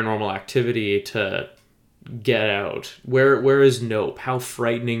like Paranormal Activity to Get Out, where is Nope? How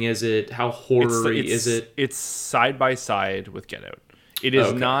frightening is it? How horror-y is it? It's side by side with Get Out. It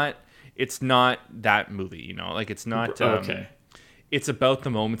is not. It's not that movie. Like it's not. Okay. It's about the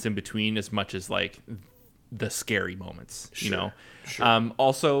moments in between as much as like the scary moments. Sure. Sure.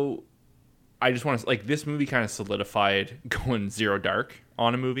 Also, I just want to like this movie kind of solidified going zero dark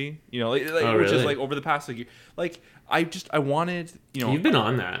on a movie. Which is like over the past like I wanted. You've been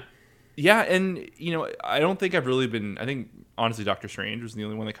on that. Yeah, and I don't think I've really been. I think honestly, Doctor Strange was the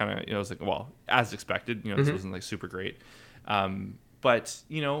only one that kind of was like, well, as expected. This wasn't like super great, but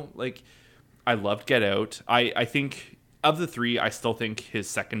like I loved Get Out. I think of the three, I still think his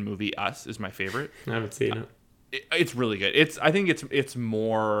second movie, Us, is my favorite. I haven't seen it. It's really good. I think it's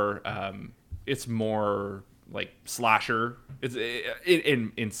more like slasher. It's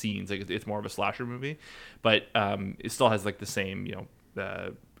in scenes like it's more of a slasher movie, but it still has like the same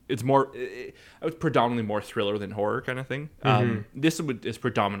it's more. I was predominantly more thriller than horror kind of thing. This is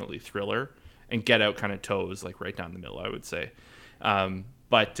predominantly thriller, and Get Out kind of toes like right down the middle, I would say.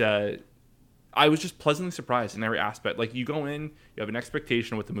 But I was just pleasantly surprised in every aspect. Like you go in, you have an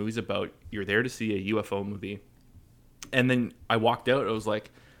expectation of what the movie's about. You're there to see a UFO movie, and then I walked out. I was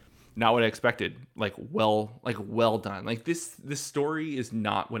like, not what I expected. Like well done. Like this story is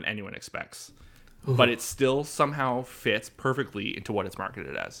not what anyone expects. but it still somehow fits perfectly into what it's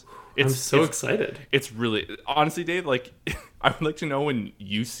marketed as. I'm so excited. It's really, honestly, Dave, like, I would like to know when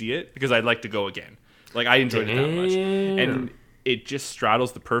you see it, because I'd like to go again. Like, I enjoyed it that much. And it just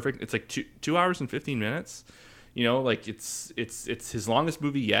straddles the perfect, it's like 2 hours and 15 minutes. You know, like, it's his longest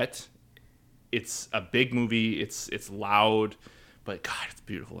movie yet. It's a big movie. It's loud, but God, it's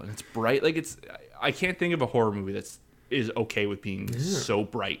beautiful and it's bright. Like, I can't think of a horror movie is okay with being so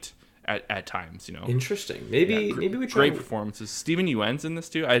bright at times. You know, interesting. Maybe we try. Great performances. Steven Yeun's in this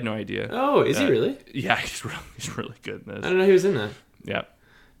too. I had no idea. Oh, is he really? Yeah, he's really good in this. I don't know he was in that. Yeah.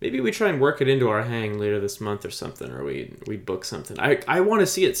 Maybe we try and work it into our hang later this month or something, or we book something. I want to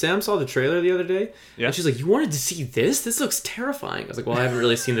see it. Sam saw the trailer the other day, and she's like, "You wanted to see this? This looks terrifying." I was like, "Well, I haven't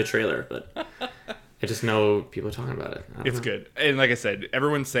really seen the trailer, but I just know people are talking about it." It's good, and like I said,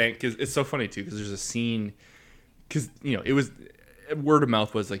 everyone's saying, because it's so funny too, because there's a scene, because you know it was word of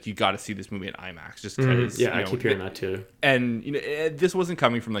mouth was like, you got to see this movie in IMAX, just because. I keep hearing that too. And you know, this wasn't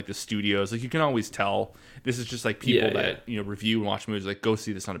coming from like the studios. Like, you can always tell this is just like people that you know review and watch movies, like, go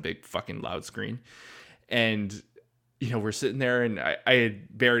see this on a big fucking loud screen. And you know, we're sitting there, and I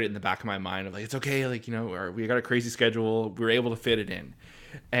had buried it in the back of my mind of like, it's okay, like, you know, we got a crazy schedule, we were able to fit it in.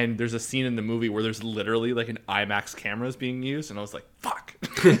 And there's a scene in the movie where there's literally like an IMAX cameras being used, and I was like, "Fuck!"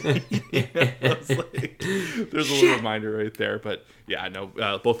 I was like, there's a little reminder right there, but yeah, no,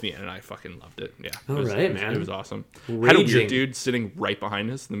 both me and I fucking loved it. Yeah, man, it was awesome. Raging. Had a weird dude sitting right behind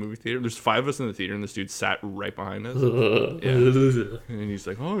us in the movie theater. There's 5 of us in the theater, and this dude sat right behind us. And he's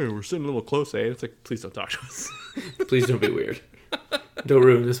like, "Oh, we're sitting a little close, eh?" It's like, please don't talk to us. Please don't be weird. Don't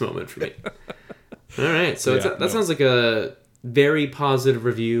ruin this moment for me. All right, so that sounds like a very positive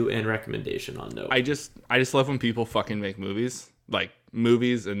review and recommendation on Nope. I just love when people fucking make movies,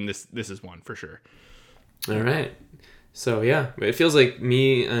 and this is one for sure. All right, so yeah, it feels like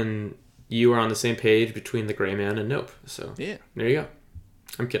me and you are on the same page between The Gray Man and Nope. So yeah, there you go.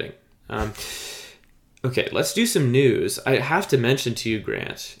 I'm kidding. Okay, let's do some news. I have to mention to you,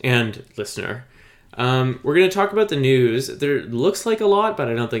 Grant, and listener, we're going to talk about the news. There looks like a lot, but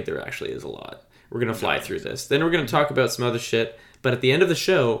I don't think there actually is a lot. We're going to fly through this. Then we're going to talk about some other shit. But at the end of the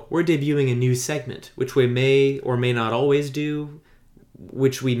show, we're debuting a new segment, which we may or may not always do,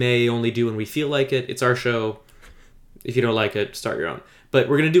 which we may only do when we feel like it. It's our show. If you don't like it, start your own. But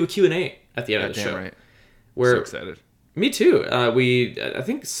we're going to do a Q&A at the end of the show. Right. We're so excited. Me too. I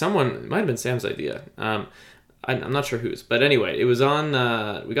think it might have been Sam's idea. I'm not sure whose. But anyway, it was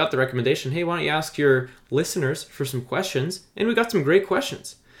on, we got the recommendation, hey, why don't you ask your listeners for some questions? And we got some great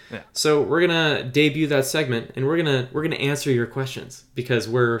questions. Yeah. So we're gonna debut that segment, and we're gonna answer your questions because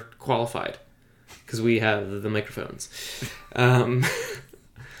we're qualified, because we have the microphones.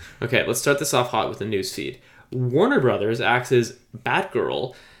 Okay, let's start this off hot with the news feed. Warner Brothers acts as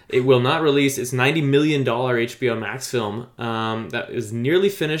Batgirl. It will not release its $90 million HBO Max film that is nearly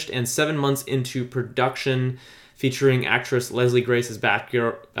finished and 7 months into production, featuring actress Leslie Grace as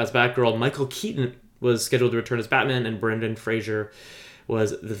Batgirl. Michael Keaton was scheduled to return as Batman, and Brendan Fraser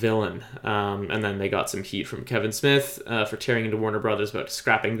was the villain. And then they got some heat from Kevin Smith for tearing into Warner Brothers about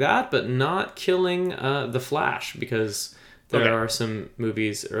scrapping that, but not killing The Flash, because there are some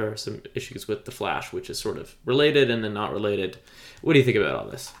movies or some issues with The Flash, which is sort of related and then not related. What do you think about all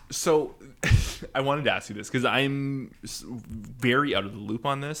this? So I wanted to ask you this because I'm very out of the loop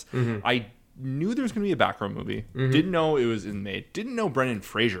on this. Mm-hmm. I knew there was going to be a Batgirl movie. Mm-hmm. Didn't know it was in May. Didn't know Brendan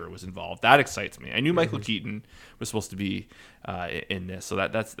Fraser was involved. That excites me. I knew Michael Keaton was supposed to be in this, so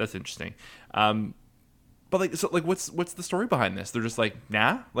that's interesting. But what's the story behind this? They're just like,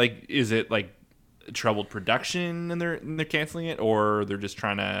 nah. Like, is it like troubled production and they're canceling it, or they're just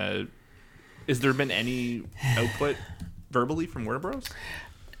trying to? Is there been any output verbally from Warner Bros?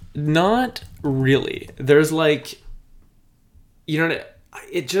 Not really. There's like, you know.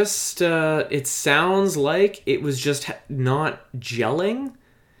 It just, it sounds like it was just not gelling.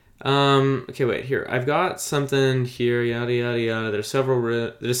 Okay, wait, here. I've got something here, yada, yada, yada. There's several...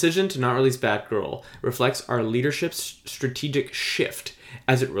 The decision to not release Batgirl reflects our leadership's strategic shift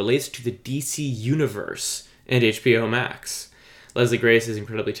as it relates to the DC Universe and HBO Max. Leslie Grace is an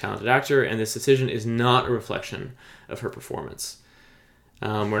incredibly talented actor, and this decision is not a reflection of her performance.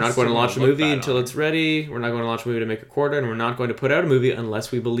 We're not going to launch a movie until it's ready. We're not going to launch a movie to make a quarter, and we're not going to put out a movie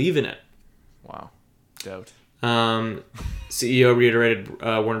unless we believe in it. Wow. Doubt. CEO reiterated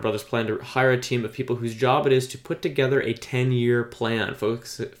Warner Brothers' plan to hire a team of people whose job it is to put together a 10-year plan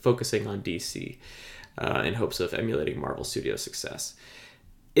focusing on DC in hopes of emulating Marvel Studios' success.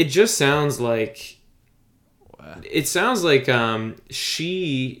 It just sounds like... It sounds like Batgirl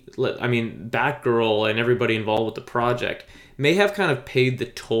and everybody involved with the project may have kind of paid the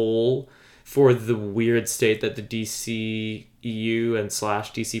toll for the weird state that the DCEU and /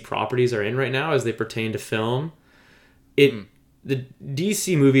 DC properties are in right now as they pertain to film. The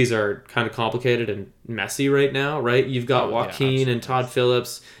DC movies are kind of complicated and messy right now, right? You've got Joaquin and Todd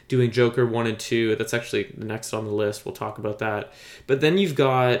Phillips doing Joker 1 and 2. That's actually the next on the list. We'll talk about that. But then you've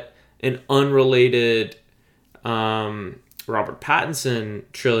got an unrelated Robert Pattinson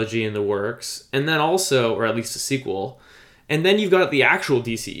trilogy in the works. And then also, or at least a sequel. And then you've got the actual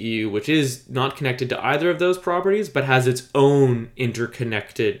DCEU, which is not connected to either of those properties, but has its own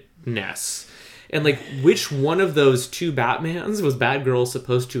interconnectedness. And, like, which one of those two Batmans was Batgirl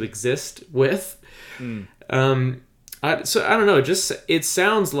supposed to exist with? So, I don't know. It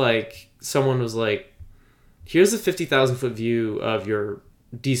sounds like someone was like, here's a 50,000-foot view of your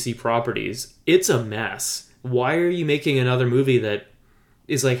DC properties. It's a mess. Why are you making another movie that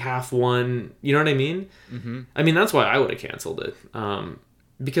is, like, half one? You know what I mean? Mm-hmm. I mean, that's why I would have canceled it.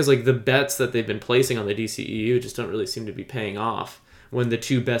 Because, like, the bets that they've been placing on the DCEU just don't really seem to be paying off when the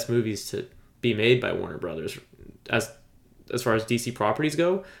two best movies to be made by Warner Brothers as far as DC properties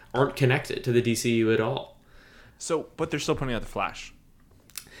go aren't connected to the DCU at all. So, but they're still putting out The Flash.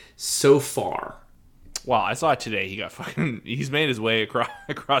 So far. Wow, I saw it today. He's made his way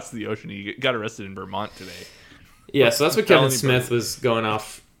across the ocean. He got arrested in Vermont today. Yeah, so that's what Kevin Smith was going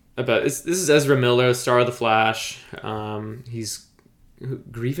off about. This is Ezra Miller, star of The Flash. He's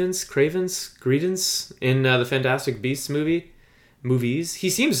Grievance in the Fantastic Beasts movies.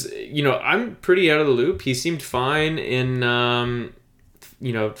 He seems, I'm pretty out of the loop. He seemed fine in,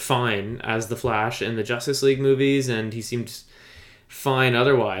 fine as the Flash in the Justice League movies, and he seemed fine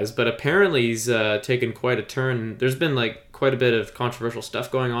otherwise. But apparently he's taken quite a turn. There's been, like, quite a bit of controversial stuff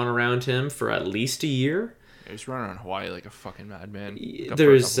going on around him for at least a year. Yeah, he's running around Hawaii like a fucking madman.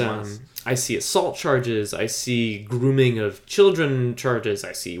 There's, I see assault charges. I see grooming of children charges.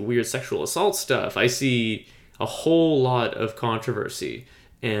 I see weird sexual assault stuff. I see a whole lot of controversy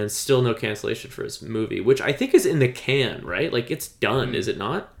and still no cancellation for his movie, which I think is in the can, right? Like, it's done, is it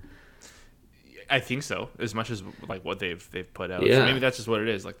not? I think so, as much as, like, what they've put out. Yeah. So maybe that's just what it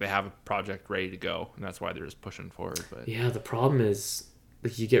is. Like, they have a project ready to go, and that's why they're just pushing forward. But yeah, the problem is,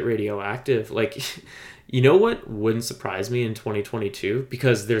 like, you get radioactive. Like, you know what wouldn't surprise me in 2022?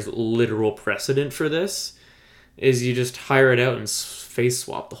 Because there's literal precedent for this, is you just hire it out and face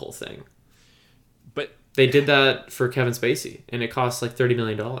swap the whole thing. But they did that for Kevin Spacey, and it cost like $30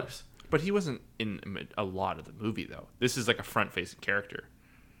 million. But he wasn't in a lot of the movie, though. This is like a front-facing character.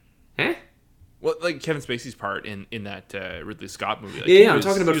 Huh? Well, like Kevin Spacey's part in that Ridley Scott movie. Like, yeah, I'm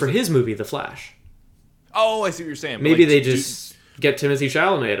talking about for his movie, The Flash. Oh, I see what you're saying. Maybe they just get Timothée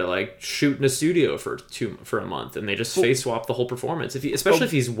Chalamet to, like, shoot in a studio for a month, and they just face swap the whole performance. Especially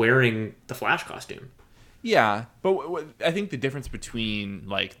if he's wearing the Flash costume. Yeah, but I think the difference between,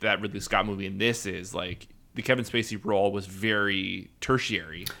 like, that Ridley Scott movie and this is, like, the Kevin Spacey role was very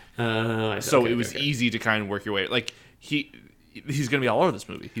tertiary. So it was easy to kind of work your way. Like, he's going to be all over this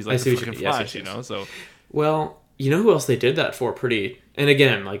movie. He's like the freaking Flash, you know? So, well, you know who else they did that for pretty... And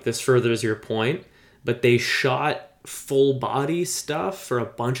again, like, this furthers your point, but they shot full body stuff for a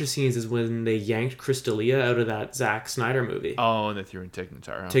bunch of scenes is when they yanked Chris D'Elia out of that Zack Snyder movie. Oh, and they threw in Tig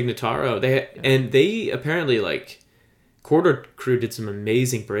Notaro. And they apparently, like, Quarter Crew did some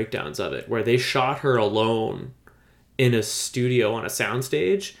amazing breakdowns of it where they shot her alone in a studio on a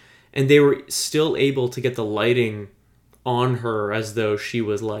soundstage, and they were still able to get the lighting on her as though she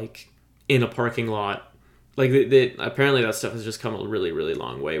was, like, in a parking lot. Like, apparently that stuff has just come a really, really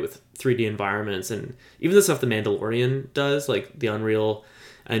long way with 3D environments, and even the stuff the Mandalorian does, like the Unreal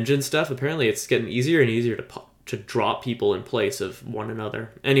Engine stuff. Apparently it's getting easier and easier to drop people in place of one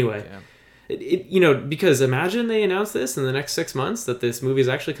another. Anyway, because imagine they announce this in the next 6 months that this movie is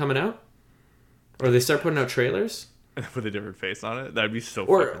actually coming out, or they start putting out trailers with a different face on it. That'd be so.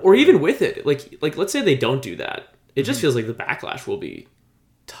 Or even with it, like let's say they don't do that. It just feels like the backlash will be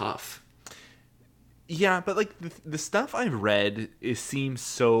tough. Yeah, but, like, the stuff I've read seems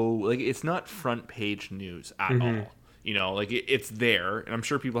so, like, it's not front page news at all. You know, like, it's there, and I'm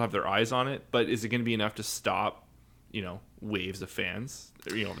sure people have their eyes on it, but is it going to be enough to stop, waves of fans?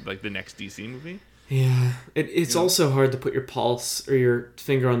 Like the next DC movie? Yeah. It's also hard to put your pulse or your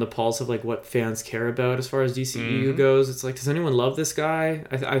finger on the pulse of, like, what fans care about as far as DCEU goes. It's like, does anyone love this guy?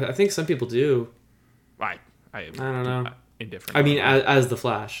 I think some people do. I don't know. Indifferent. I mean, as the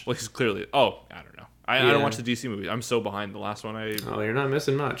Flash. Well, he's clearly... Oh, I don't know. I don't watch the DC movies. I'm so behind the last one. Oh, you're not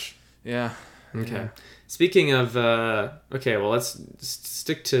missing much. Yeah. Okay. Yeah. Speaking of... let's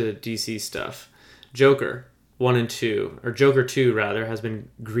stick to DC stuff. Joker 1 and 2, or Joker 2, rather, has been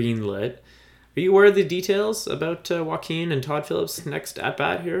greenlit. Are you aware of the details about Joaquin and Todd Phillips' next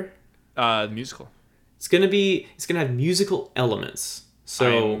at-bat here? The musical. It's gonna have musical elements.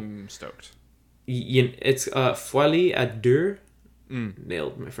 So I'm stoked. It's Folie à Deux.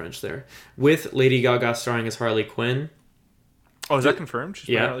 Nailed my French there. With Lady Gaga starring as Harley Quinn. Oh, is that confirmed? She's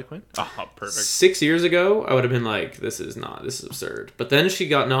playing Harley Quinn? Oh, perfect. 6 years ago, I would have been like, this is absurd. But then she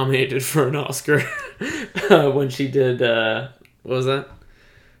got nominated for an Oscar when she did, what was that?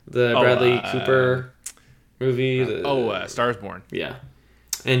 The Bradley Cooper movie. Stars Born. Yeah.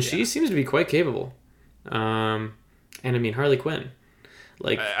 And she seems to be quite capable. And I mean, Harley Quinn.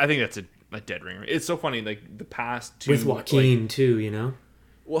 Like, I think that's a dead ringer. It's so funny, like, the past two... With Joaquin, too, you know?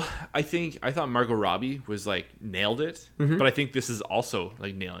 Well, I thought Margot Robbie was like nailed it, but I think this is also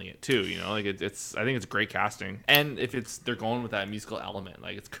like nailing it too. You know, like it's I think it's great casting, and if they're going with that musical element,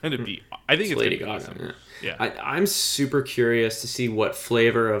 like it's gonna be. I think it's Lady gonna be Gaga. awesome. Yeah. I'm super curious to see what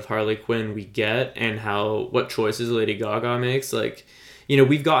flavor of Harley Quinn we get and what choices Lady Gaga makes. Like, you know,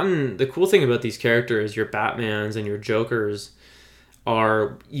 we've gotten the cool thing about these characters, your Batmans and your Jokers,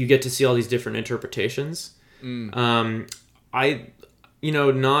 are you get to see all these different interpretations. You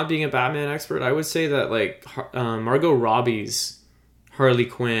know, not being a Batman expert, I would say that, like, Margot Robbie's Harley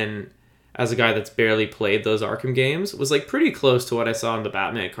Quinn, as a guy that's barely played those Arkham games, was, like, pretty close to what I saw in the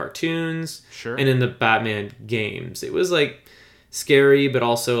Batman cartoons and in the Batman games. It was, like, scary, but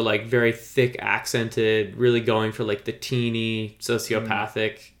also, like, very thick accented, really going for, like, the teeny,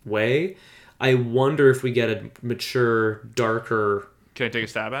 sociopathic way. I wonder if we get a mature, darker... Can I take a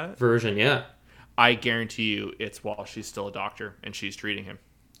stab at it? Version, yeah. I guarantee you it's while she's still a doctor and she's treating him.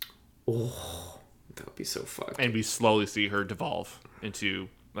 Oh, that would be so fucked. And we slowly see her devolve into,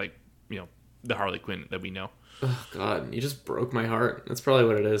 like, you know, the Harley Quinn that we know. Oh, God. You just broke my heart. That's probably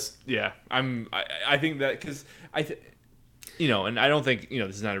what it is. Yeah. I think that because you know, and I don't think, you know,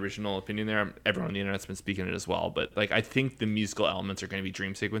 this is not original opinion there. Everyone on the internet's been speaking it as well. But, like, I think the musical elements are going to be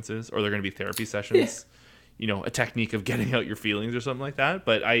dream sequences or they're going to be therapy sessions. Yeah. You know, a technique of getting out your feelings or something like that.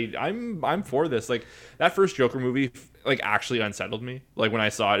 But I'm for this. Like, that first Joker movie, like, actually unsettled me. Like, when I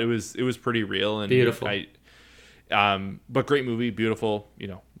saw it, it was pretty real and beautiful. But great movie, beautiful. You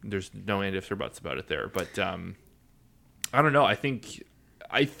know, there's no ifs or buts about it there. But I don't know. I think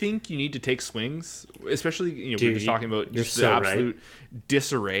you need to take swings, especially, you know, we were just talking about just the absolute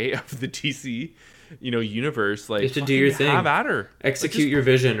disarray of the DC, you know, universe. Like, you have to do your thing. Have at her. Execute your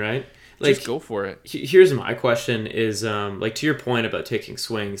vision, right? Like, just go for it. Here's my question is, like, to your point about taking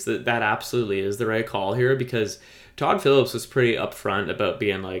swings, that absolutely is the right call here, because Todd Phillips was pretty upfront about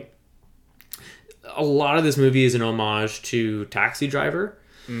being like, a lot of this movie is an homage to Taxi Driver,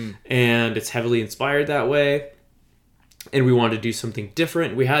 and it's heavily inspired that way, and we wanted to do something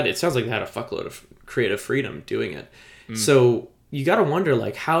different. It sounds like they had a fuckload of creative freedom doing it. So you got to wonder,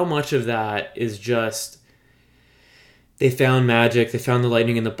 like, how much of that is just... They found magic. They found the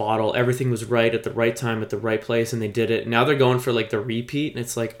lightning in the bottle. Everything was right at the right time at the right place, and they did it. Now they're going for, like, the repeat, and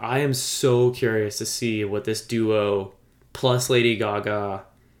it's like, I am so curious to see what this duo plus Lady Gaga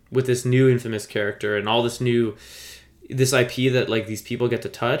with this new infamous character and all this IP that, like, these people get to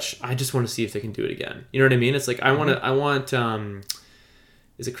touch. I just want to see if they can do it again. You know what I mean? It's like, I want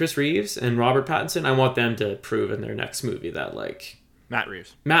is it Chris Reeves and Robert Pattinson? I want them to prove in their next movie that, like... Matt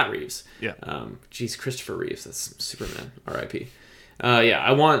Reeves. Yeah. Christopher Reeves. That's Superman. R.I.P. Yeah,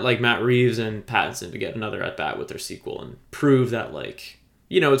 I want, like, Matt Reeves and Pattinson to get another at-bat with their sequel and prove that, like,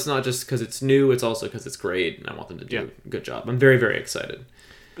 you know, it's not just because it's new, it's also because it's great, and I want them to do a good job. I'm very, very excited.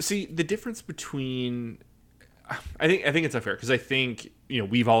 See, the difference between... I think it's unfair, because I think, you know,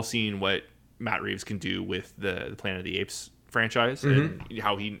 we've all seen what Matt Reeves can do with the Planet of the Apes franchise and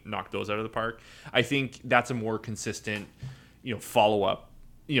how he knocked those out of the park. I think that's a more consistent... you know, follow up.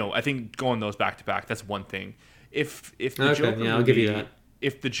 You know, I think going those back to back, that's one thing. If the Joker movie, I'll give you that.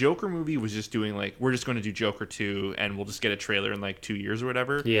 If the Joker movie was just doing, like, we're just going to do Joker 2 and we'll just get a trailer in, like, 2 years or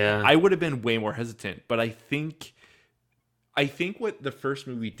whatever, I would have been way more hesitant. But I think what the first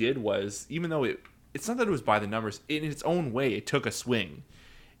movie did was, even though it's not that it was by the numbers, in its own way, it took a swing.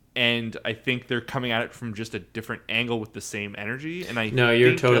 And I think they're coming at it from just a different angle with the same energy. And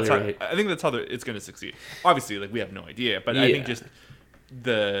you're totally right. I think that's how it's going to succeed. Obviously, like, we have no idea, but I think just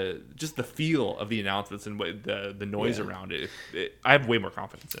the feel of the announcements and the noise around it, I have way more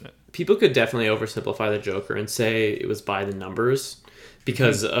confidence in it. People could definitely oversimplify the Joker and say it was by the numbers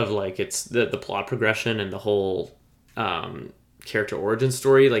because of, like, it's the plot progression and the whole character origin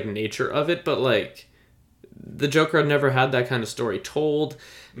story, like, nature of it. But, like, the Joker had never had that kind of story told.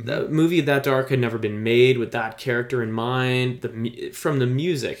 The movie that dark had never been made with that character in mind. From the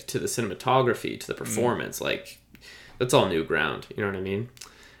music to the cinematography to the performance, like, that's all new ground. You know what I mean?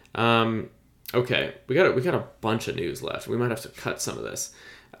 Okay, we got a bunch of news left. We might have to cut some of this.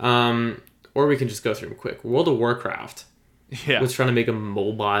 Or we can just go through them quick. World of Warcraft was trying to make a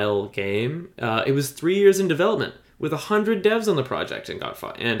mobile game. It was 3 years in development with 100 devs on the project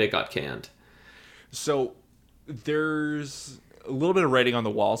and it got canned. So there's a little bit of writing on the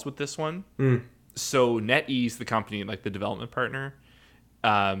walls with this one. So NetEase, the company, like the development partner,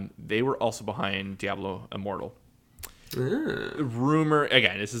 they were also behind Diablo Immortal. Rumor,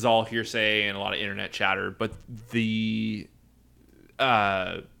 again, this is all hearsay and a lot of internet chatter, but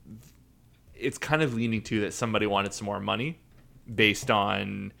it's kind of leaning to that somebody wanted some more money based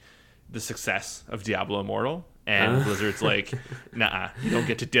on the success of Diablo Immortal. And Blizzard's like, nah, you don't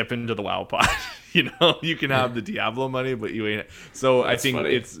get to dip into the WoW pot. You can have the Diablo money, but you ain't. So that's I think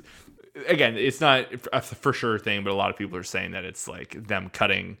funny. It's not a for sure thing, but a lot of people are saying that it's like them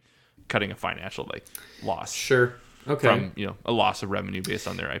cutting a financial like loss. Sure. Okay. From a loss of revenue based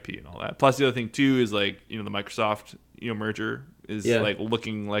on their IP and all that. Plus the other thing too is like the Microsoft merger is like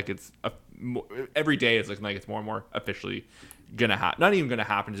looking like it's every day it's looking like it's more and more officially gonna happen. Not even gonna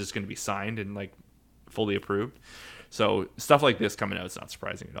happen, it's just gonna be signed and like fully approved. So stuff like this coming out is not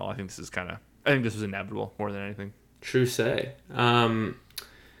surprising at all. I think this was inevitable more than anything. True say.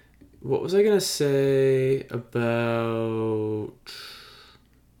 What was I gonna say about?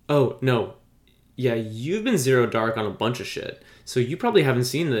 Oh no. Yeah, you've been Zero Dark on a bunch of shit. So you probably haven't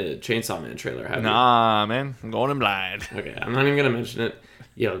seen the Chainsaw Man trailer, have you? Nah, man. I'm going in blind. Okay, I'm not even going to mention it.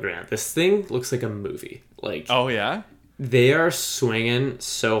 Yo, Grant, this thing looks like a movie. Like, oh, yeah? They are swinging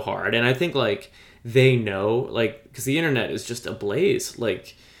so hard. And I think, like, they know, like, because the internet is just ablaze.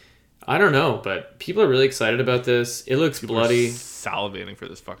 Like, I don't know, but people are really excited about this. It looks bloody. Salivating for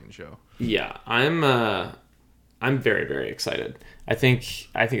this fucking show. Yeah, I'm very, very excited. I think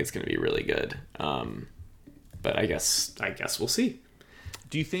it's going to be really good. But I guess we'll see.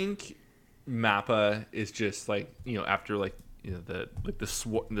 Do you think Mappa is just like, after like,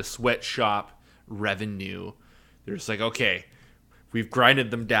 the sweatshop revenue, they're just like, okay, we've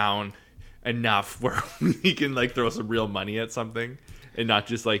grinded them down enough where we can like throw some real money at something and not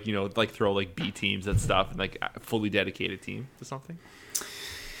just like, like throw like B teams and stuff and like a fully dedicated team to something?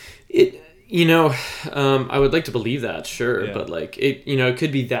 I would like to believe that, sure. Yeah. But like it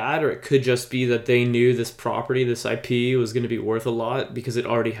could be that, or it could just be that they knew this property, this IP was going to be worth a lot because it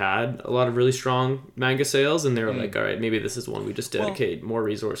already had a lot of really strong manga sales. And they were like, all right, maybe this is one we just dedicate more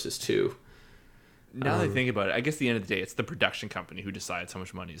resources to. Now that I think about it, I guess at the end of the day, it's the production company who decides how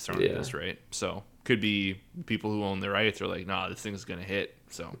much money is thrown into this, right? So could be people who own the rights are like, nah, this thing's going to hit.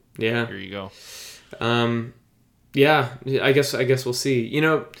 So here you go. Yeah, I guess we'll see.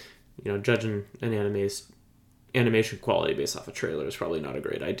 Judging an animation quality based off a trailer is probably not a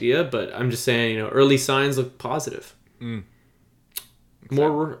great idea, but I'm just saying, early signs look positive.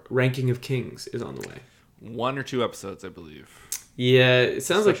 More Ranking of Kings is on the way. 1 or 2 episodes, I believe. Yeah, it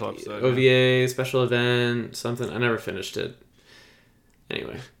sounds special like episode, OVA, special event, something. I never finished it.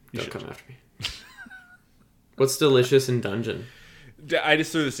 Anyway, don't come after me. What's delicious in Dungeon? I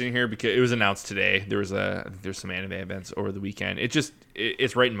just threw this in here because it was announced today. There's some anime events over the weekend.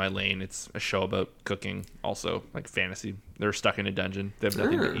 It's right in my lane. It's a show about cooking, also like fantasy. They're stuck in a dungeon. They have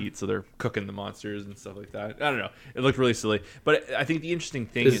nothing to eat, so they're cooking the monsters and stuff like that. I don't know. It looked really silly, but I think the interesting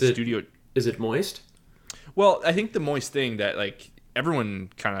thing is studio. Is it moist? Well, I think the moist thing that like everyone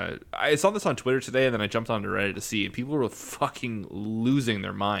kind of. I saw this on Twitter today, and then I jumped onto Reddit to see, and people were fucking losing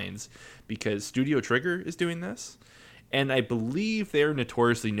their minds because Studio Trigger is doing this. And I believe they're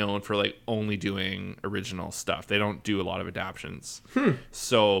notoriously known for like only doing original stuff. They don't do a lot of adaptions.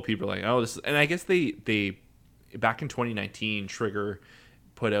 So people are like, oh, this is... And I guess they back in 2019, Trigger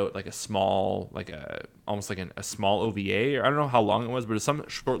put out like a small, almost like a small OVA, or I don't know how long it was, but it's some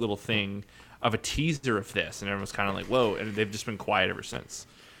short little thing of a teaser of this, and everyone was kind of like, whoa, and they've just been quiet ever since.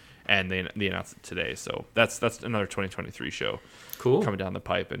 And they announced it today, so that's another 2023 show, coming down the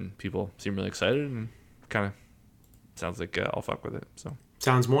pipe, and people seem really excited and kind of. Sounds like I'll fuck with it. So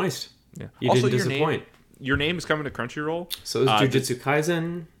sounds moist. Yeah. You also, didn't disappoint. Your name is coming to Crunchyroll. So is Jujutsu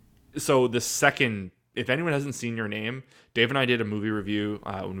Kaisen. So the second, if anyone hasn't seen Your Name, Dave and I did a movie review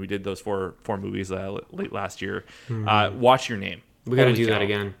when we did those four movies late last year. Watch Your Name. We got to do that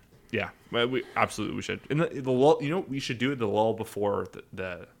again. Yeah, we should. And the lull, we should do the lull before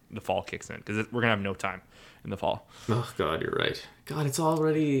the fall kicks in because we're gonna have no time in the fall. Oh God, you're right. God, it's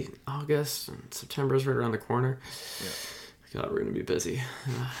already August and September's right around the corner. Yeah. God, we're gonna be busy.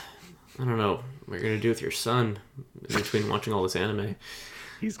 I don't know what you're gonna do with your son in between watching all this anime.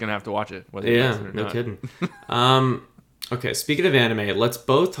 He's gonna have to watch it. Whether no kidding. Okay, speaking of anime, let's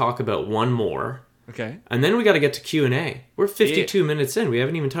both talk about one more. Okay. And then we got to get to Q&A. We're 52 minutes in. We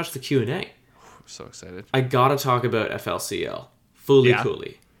haven't even touched the Q&A. So excited. I got to talk about FLCL. Fooly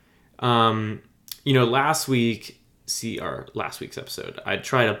Cooly. Last week, see our last week's episode, I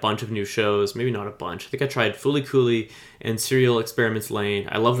tried a bunch of new shows. Maybe not a bunch. I think I tried Fooly Cooly and Serial Experiments Lane.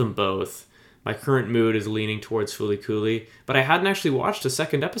 I love them both. My current mood is leaning towards Fooly Cooly, but I hadn't actually watched a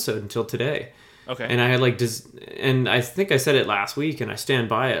second episode until today. Okay. And I had and I think I said it last week, and I stand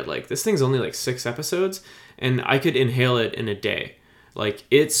by it. Like, this thing's only like 6 episodes, and I could inhale it in a day. Like,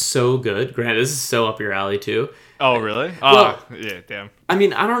 it's so good. Granted, this is so up your alley too. Oh, really? Well, yeah, damn. I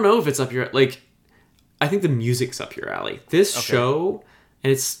mean, I don't know if it's up your like. I think the music's up your alley. This show,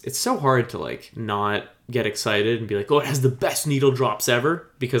 and it's so hard to like not get excited and be like, oh, it has the best needle drops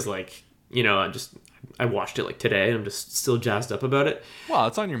ever, because like, I watched it like today and I'm just still jazzed up about it. Well,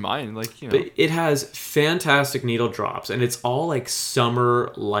 it's on your mind, like, But it has fantastic needle drops, and it's all like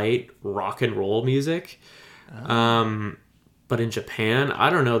summer light rock and roll music. But in Japan, I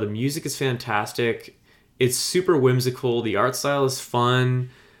don't know, the music is fantastic. It's super whimsical. The art style is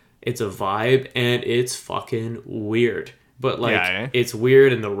fun. It's a vibe, and it's fucking weird. But like, it's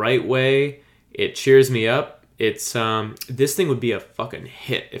weird in the right way. It cheers me up. It's this thing would be a fucking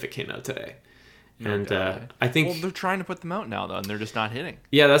hit if it came out today. And I think they're trying to put them out now, though, and they're just not hitting.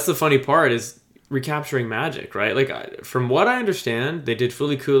 Yeah, that's the funny part, is recapturing magic, right? Like, from what I understand, they did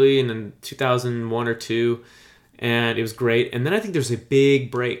Fooly Cooly in 2001 or 2, and it was great. And then I think there's a big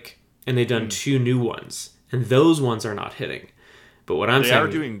break, and they've done 2 new ones, and those ones are not hitting. But what I'm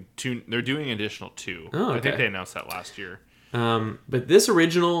saying, they're doing additional 2. Oh, okay. I think they announced that last year. But this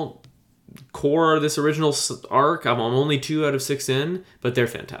original arc, I'm only 2 out of 6 in, but they're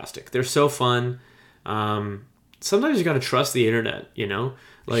fantastic. They're so fun. Sometimes you got to trust the internet,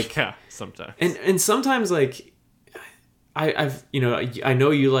 like, yeah, sometimes. And sometimes, like, I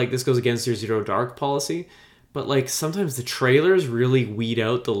know you, like, this goes against your Zero Dark policy, but like, sometimes the trailers really weed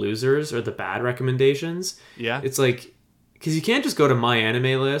out the losers or the bad recommendations. Yeah. It's like, because you can't just go to my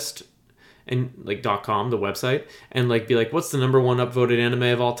anime list and like .com, the website, and like be like, what's the number 1 upvoted anime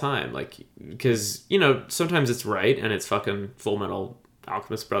of all time? Like, because sometimes it's right and it's fucking Full Metal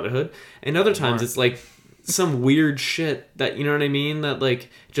Alchemist Brotherhood, and other times it's like some weird shit that, you know what I mean, that like,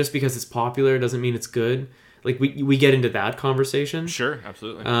 just because it's popular doesn't mean it's good. Like, we get into that conversation. Sure,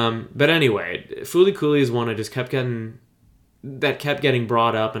 absolutely. But anyway, Fooly Cooly is one I just kept getting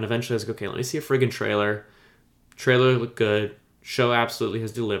brought up, and eventually I was like, okay, let me see a friggin' trailer. Trailer looked good. Show absolutely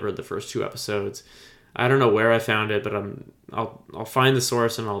has delivered the first 2 episodes. I don't know where I found it, but I'll find the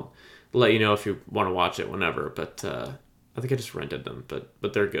source, and I'll let you know if you want to watch it whenever. But I think I just rented them,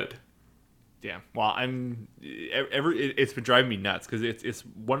 but they're good. Yeah. Well, it's been driving me nuts, because it's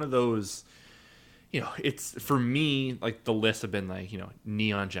one of those, it's, for me, like, the lists have been like,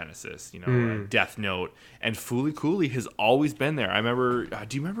 Neon Genesis, Death Note, and Fooly Cooly has always been there. I remember,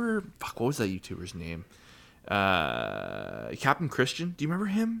 do you remember, what was that YouTuber's name? Captain Christian. Do you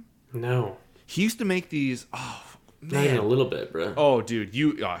remember him? No. He used to make these, man. Not even a little bit, bro. Oh, dude,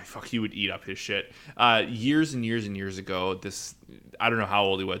 he would eat up his shit. Years and years and years ago, I don't know how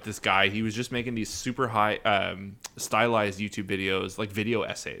old he was. This guy, he was just making these super high, stylized YouTube videos, like video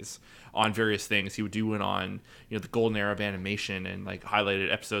essays on various things. He would do one on, the golden era of animation, and like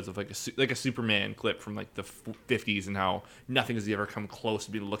highlighted episodes of like a Superman clip from like the 50s, and how nothing has ever come close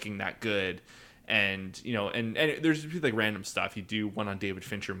to be looking that good. And and there's like random stuff. He'd do one on David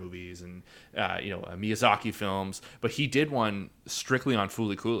Fincher movies and Miyazaki films, but he did one strictly on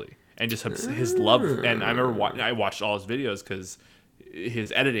Fooly Cooly, and just his love. And I remember I watched all his videos, because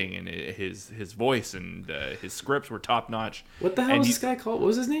his editing and his voice and his scripts were top notch. What the hell was this guy called? What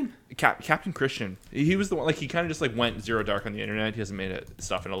was his name? Captain Christian. He was the one. Like, he kind of just like went Zero Dark on the internet. He hasn't made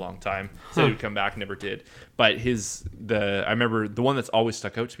stuff in a long time. Said he would come back, never did. But I remember the one that's always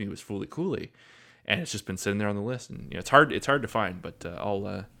stuck out to me was Fooly Cooly. And it's just been sitting there on the list, and it's hard to find, but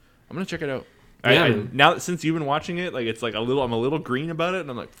I'm gonna check it out. Yeah, now since you've been watching it, like, it's like I'm a little green about it, and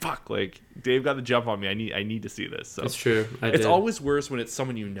I'm like, fuck, like, Dave got the jump on me. I need to see this. So it's true. It's always worse when it's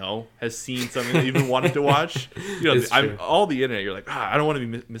someone has seen something that you've been wanting to watch. I'm all the internet. You're like, I don't want to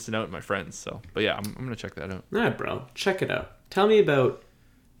be missing out with my friends. So, but yeah, I'm gonna check that out. All right, bro, check it out. Tell me about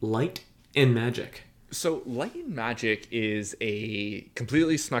Light and Magic. So, Light and Magic is a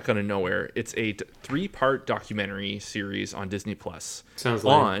completely snuck out of nowhere. It's a 3-part documentary series on Disney Plus. Sounds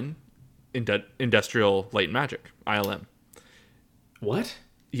like on Industrial Light and Magic, ILM. What?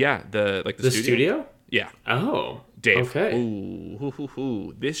 Yeah, the studio? Yeah. Oh, Dave. Okay.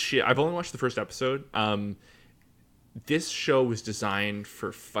 Ooh. This shit. I've only watched the first episode. This show was designed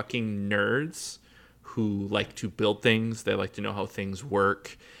for fucking nerds who like to build things. They like to know how things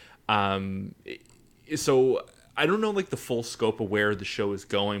work. So I don't know like the full scope of where the show is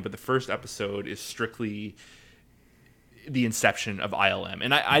going, but the first episode is strictly, the inception of ILM.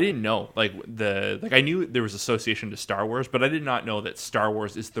 And I didn't know, like, I knew there was association to Star Wars, but I did not know that Star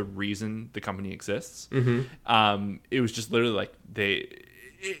Wars is the reason the company exists. It was just literally like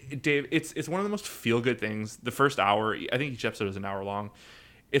Dave, it's one of the most feel-good things. The first hour, I think each episode is an hour long.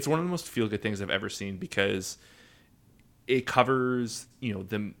 It's one of the most feel-good things I've ever seen, because it covers,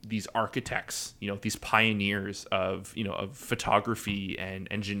 these architects, these pioneers of photography and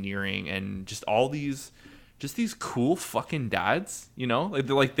engineering, and just all these cool fucking dads,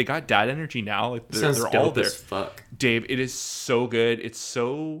 they got dad energy now. Like they're all there. As fuck. Dave, it is so good. It's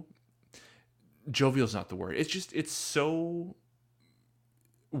so jovial is not the word. It's so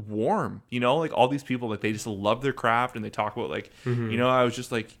warm, like all these people, like they just love their craft, and they talk about like, I was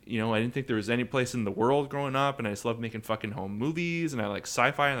just like, I didn't think there was any place in the world growing up, and I just love making fucking home movies, and I like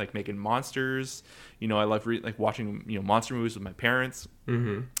sci-fi, and like making monsters, I love watching monster movies with my parents,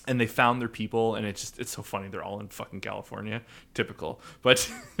 and they found their people, and it's so funny, they're all in fucking California, typical, but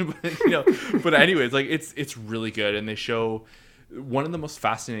but anyways, like it's really good. And they show, one of the most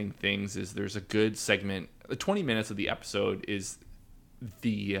fascinating things is there's a good segment, 20 minutes of the episode is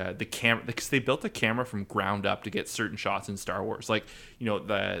the camera, because they built a camera from ground up to get certain shots in Star Wars, like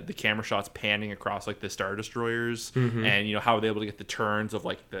the camera shots panning across like the Star Destroyers, and how are they able to get the turns of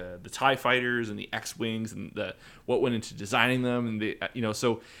like the TIE fighters and the X-Wings, and what went into designing them, and they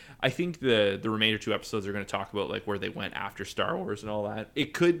so I think the remainder 2 episodes are going to talk about like where they went after Star Wars and all that.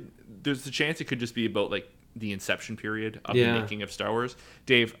 There's a chance it could just be about like the inception period of the making of Star Wars.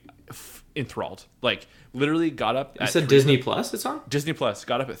 Dave, enthralled, like literally got up at, you said Disney Plus it's on? Disney Plus,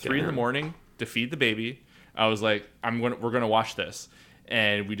 got up at 3 a.m. to feed the baby. I was like, we're gonna watch this,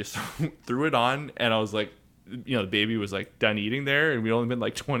 and we just threw it on, and I was like, the baby was like done eating there, and we'd only been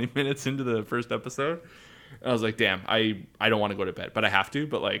like 20 minutes into the first episode. I was like, damn, I don't want to go to bed, but I have to.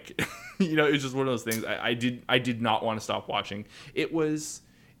 But like, it's just one of those things. I did not want to stop watching.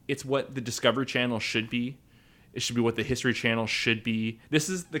 It's what the Discovery Channel should be. It should be what the History Channel should be. This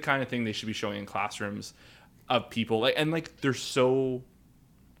is the kind of thing they should be showing in classrooms of people. They're so,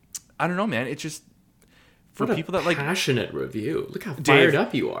 I don't know, man. It's just for people that like passionate review. Look how fired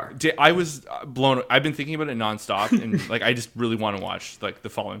up you are. I was blown. I've been thinking about it nonstop, and like I just really want to watch like the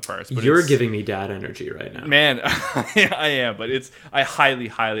following parts. But you're giving me dad energy right now, man. I am, but I highly,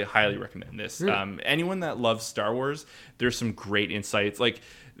 highly, highly recommend this. Anyone that loves Star Wars, there's some great insights. Like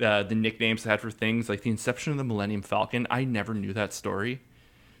the nicknames they had for things, like the inception of the Millennium Falcon. I never knew that story,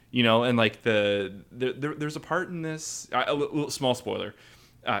 and like there's a part in this, a little small spoiler,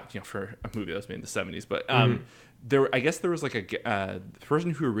 for a movie that was made in the 70s, but I guess there was like the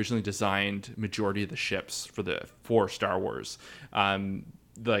person who originally designed majority of the ships for Star Wars.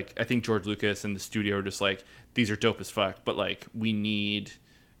 Like I think George Lucas and the studio are just like, these are dope as fuck, but like we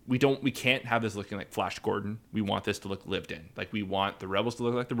can't have this looking like Flash Gordon. We want this to look lived in. Like we want the Rebels to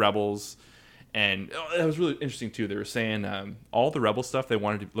look like the Rebels. And that was really interesting too. They were saying all the Rebel stuff, they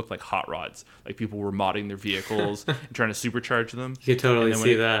wanted to look like hot rods. Like people were modding their vehicles and trying to supercharge them. You could totally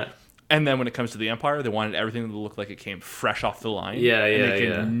see that. And then when it comes to the Empire, they wanted everything to look like it came fresh off the line. Yeah, and they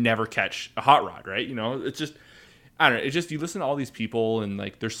can never catch a hot rod, right? It's just, I don't know. It's just, you listen to all these people and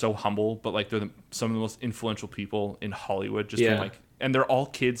like they're so humble, but like they're some of the most influential people in Hollywood. Just from, like, and they're all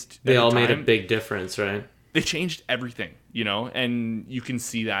kids. They all made a big difference, right? They changed everything, and you can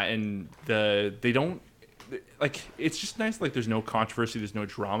see that. And they don't, like, it's just nice. Like, there's no controversy, there's no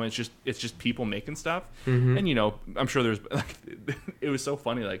drama. It's just people making stuff. And I'm sure there's like, it was so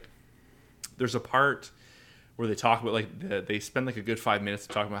funny. Like, there's a part where they talk about like they spend like a good 5 minutes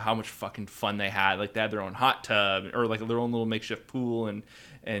talking about how much fucking fun they had. Like they had their own hot tub or like their own little makeshift pool, and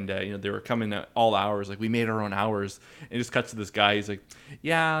they were coming at all hours. Like we made our own hours. And it just cuts to this guy. He's like,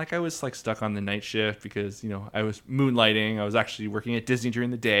 yeah, like I was like stuck on the night shift because I was moonlighting. I was actually working at Disney during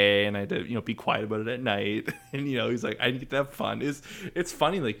the day, and I had to be quiet about it at night. And he's like, I didn't get to have fun. It's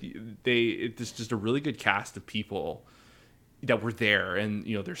funny. Like it's just a really good cast of people that were there, and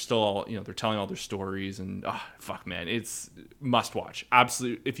they're still all they're telling all their stories, and fuck man, it's must watch.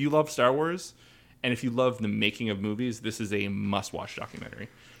 Absolute. If you love Star Wars and if you love the making of movies, this is a must watch documentary.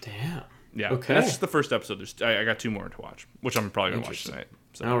 Damn. Yeah. Okay. That's just the first episode. I got 2 more to watch, which I'm probably gonna watch tonight.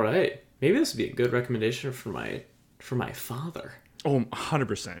 So. All right. Maybe this would be a good recommendation for my father. Oh,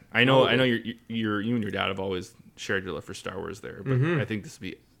 100%. I know you and your dad have always shared your love for Star Wars there, but I think this would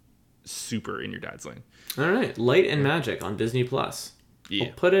be super in your dad's lane. All right, Light and Magic on Disney Plus. Yeah,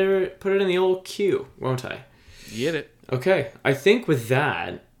 I'll put it in the old queue, won't I? Get it. Okay, I think with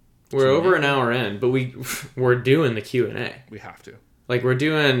that we're over an hour in, but we're doing the Q&A. We have to. Like we're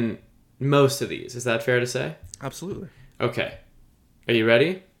doing most of these. Is that fair to say? Absolutely. Okay, are you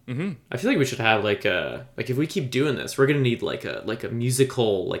ready? Mm-hmm. I feel like we should have like if we keep doing this, we're gonna need like a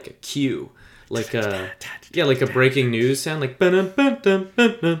musical, like a cue, like a breaking news sound, like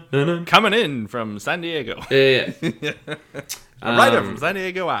coming in from San Diego. Yeah. A writer from San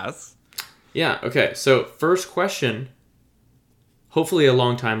Diego asks. Yeah. Okay. So first question. Hopefully a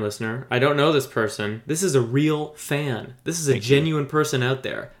long-time listener. I don't know this person. This is a real fan. This is a genuine person out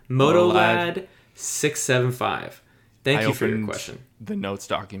there. MotoLad675. Thank you for your question. The notes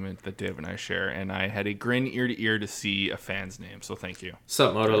document that Dave and I share, and I had a grin ear to ear to see a fan's name. So thank you.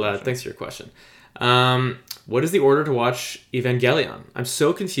 Sup, MotoLad. Thanks for your question. What is the order to watch Evangelion? I'm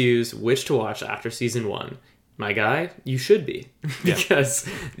so confused which to watch after season 1. My guy, you should be. Because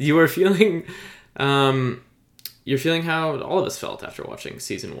you are feeling... you're feeling how all of us felt after watching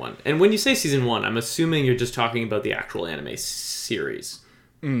season 1. And when you say season 1, I'm assuming you're just talking about the actual anime series.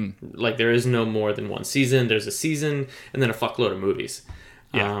 Like, there is no more than one season. There's a season and then a fuckload of movies.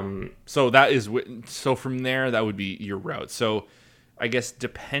 Yeah. So from there, that would be your route. So I guess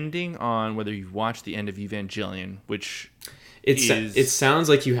depending on whether you've watched the end of Evangelion, which it sounds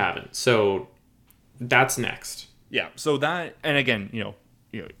like you haven't. So that's next. Yeah. So that, and again,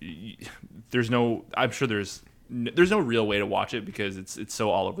 there's no, I'm sure there's no real way to watch it because it's so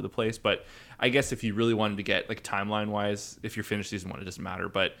all over the place. But I guess if you really wanted to get like timeline wise, if you're finished season 1, it doesn't matter.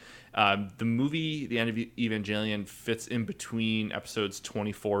 But the movie, the end of Evangelion, fits in between episodes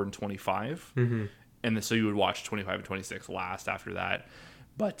 24 and 25, and so you would watch 25 and 26 last after that.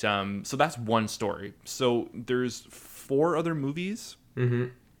 But so that's one story. So there's 4 other movies,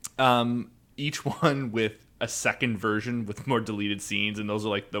 each one with a second version with more deleted scenes, and those are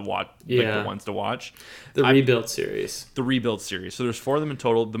like the ones to watch. The Rebuild series. The Rebuild series. So there's 4 of them in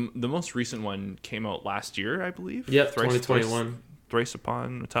total. The most recent one came out last year, I believe. Yep, 2021. Thrice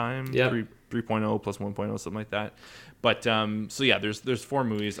Upon a Time. Yep. 3.0 plus 1.0, something like that. But so yeah, there's 4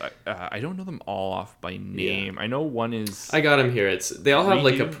 movies. I don't know them all off by name. Yeah. I know one is. I got them here. They all have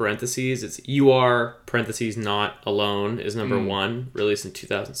like a parentheses. It's "You Are parentheses Not Alone" is number 1, released in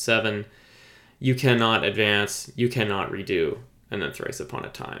 2007. You Cannot Advance, You Cannot Redo, and then Thrice Upon a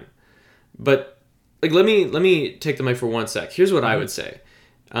Time. But like, let me take the mic for one sec. Here's what I would say,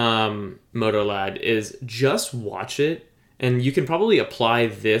 MotoLad, is just watch it, and you can probably apply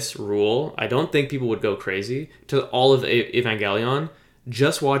this rule. I don't think people would go crazy to all of Evangelion.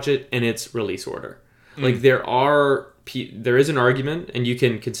 Just watch it in its release order. Like there is an argument, and you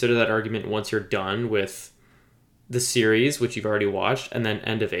can consider that argument once you're done with the series, which you've already watched, and then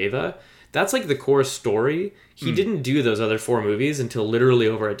End of Eva. That's like the core story. He didn't do those other 4 movies until literally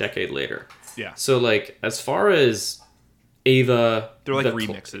over a decade later. Yeah. So like, as far as Eva, they're like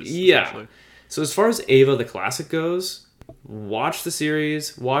remixes. Yeah. Essentially. So as far as Eva the classic goes, watch the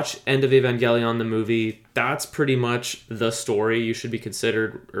series, watch End of Evangelion the movie. That's pretty much the story you should be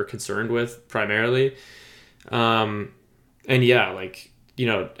considered or concerned with primarily. And yeah, like,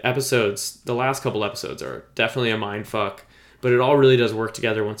 episodes, the last couple episodes are definitely a mindfuck. But it all really does work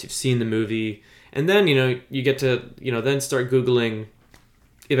together once you've seen the movie. And then, you get to, then start Googling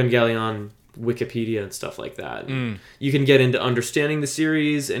Evangelion, Wikipedia, and stuff like that. You can get into understanding the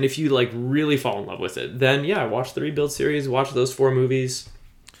series. And if you, like, really fall in love with it, then, yeah, watch the Rebuild series. Watch those 4 movies.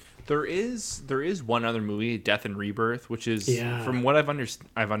 There is one other movie, Death and Rebirth, which is, from what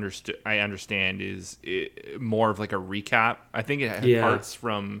I understand, is more of like a recap. I think it had parts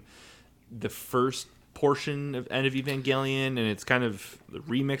from the first portion of End of Evangelion, and it's kind of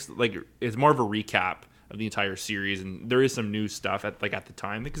remixed, like it's more of a recap of the entire series, and there is some new stuff at the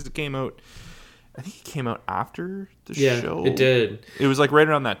time because it came out, I think it came out after the show. It did. It was like right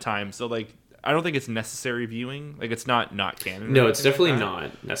around that time, so like I don't think it's necessary viewing. Like it's not canon. No, it's definitely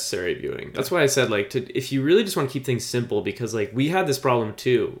not necessary viewing. That's why I said if you really just want to keep things simple, because like we had this problem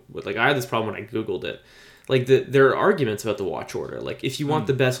too. I had this problem when I Googled it. Like there are arguments about the watch order. Like if you want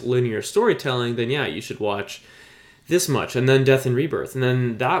the best linear storytelling, then yeah, you should watch this much, and then Death and Rebirth, and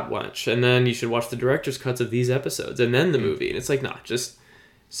then that much, and then you should watch the director's cuts of these episodes, and then the movie. And it's like, nah, just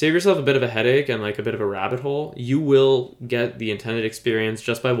save yourself a bit of a headache and like a bit of a rabbit hole. You will get the intended experience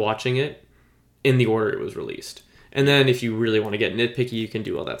just by watching it in the order it was released. And then if you really want to get nitpicky, you can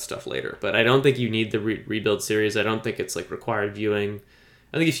do all that stuff later. But I don't think you need the Rebuild series. I don't think it's like required viewing.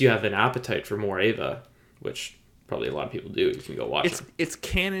 I think if you have an appetite for more Eva, which probably a lot of people do, you can go watch it. It's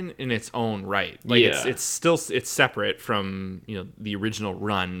canon in its own right. Like it's still separate from the original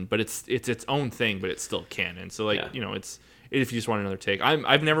run, but it's its own thing, but it's still canon. So like it's if you just want another take.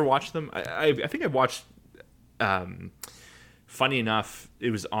 I've never watched them. I think I've watched. Funny enough, it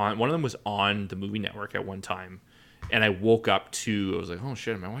was on one of them was on the Movie Network at one time, And I woke up to, I was like, oh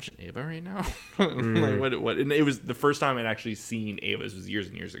shit, am I watching Ava right now? Like, what? And it was the first time I'd actually seen Ava. It was years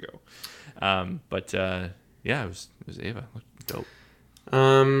and years ago. Yeah, it was Ava. Dope.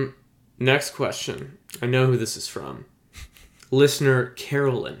 Next question. I know who this is from. Listener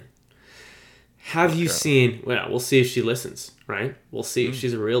Carolyn. Have you seen... Well, we'll see if she listens, right? We'll see if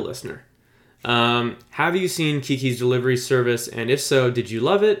she's a real listener. Have you seen Kiki's Delivery Service? And if so, did you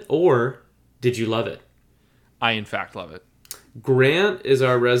love it or did you love it? I, in fact, love it. Grant is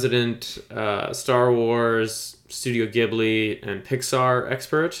our resident Star Wars, Studio Ghibli, and Pixar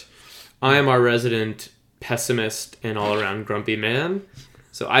expert. I am our resident pessimist and all-around grumpy man.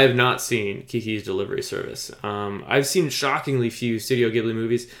 So I have not seen Kiki's Delivery Service. I've seen shockingly few Studio Ghibli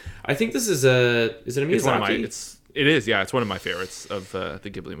movies. I think this is a Miyazaki? It is, yeah. It's one of my favorites of the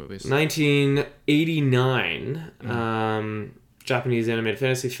Ghibli movies. 1989. Japanese animated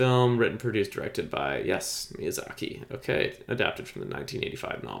fantasy film, written, produced, directed by, yes, Miyazaki. Okay, adapted from the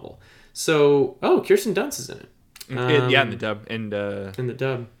 1985 novel. So, Kirsten Dunst is in it. Yeah, in the dub. In the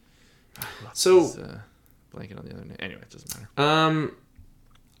dub. So, blanking on the other name. Anyway, it doesn't matter.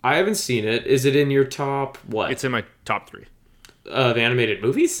 I haven't seen it. Is it in your top, what? It's in my top 3. Of animated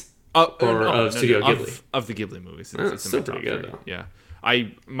movies? Of Studio Ghibli? Of the Ghibli movies. It's still pretty good, though. Yeah.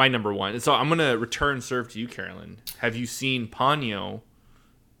 My number one. So I'm going to return serve to you, Carolyn. Have you seen Ponyo?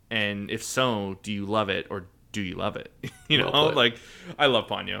 And if so, do you love it or do you love it? Like, I love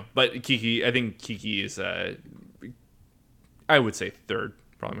Ponyo. But Kiki, I think Kiki is, I would say third.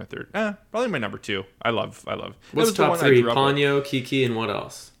 Probably my third. Probably my number 2. I love. What's top 3? Ponyo, Kiki, and what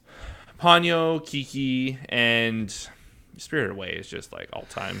else? Ponyo, Kiki, and Spirited Away is just like all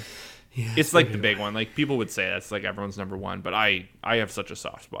time. Yeah, it's like the big one. Like people would say that's like everyone's number 1, but I have such a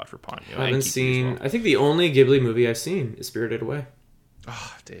soft spot for Ponyo. I haven't seen. I think the only Ghibli movie I've seen is Spirited Away.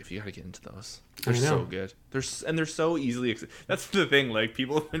 Oh, Dave, you gotta get into those. They're so good. They're so easily. That's the thing. Like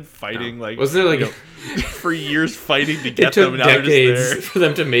people have been fighting. Like wasn't there like for years fighting to get them? Now they're just there for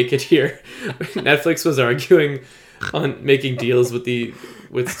them to make it here. Netflix was arguing on making deals with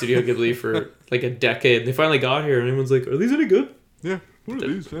Studio Ghibli for like a decade. They finally got here, and everyone's like, "Are these any good?" Yeah. What are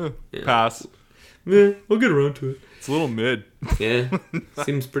these? Yeah. Pass. Yeah, I'll get around to it. It's a little mid. Yeah.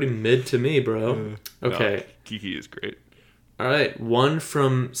 Seems pretty mid to me, bro. Okay. No, Kiki is great. All right. One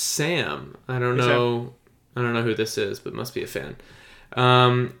from Sam. I don't know who this is, but must be a fan.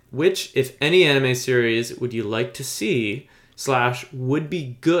 Which, if any anime series, would you like to see / would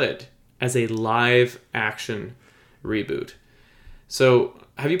be good as a live action reboot? So,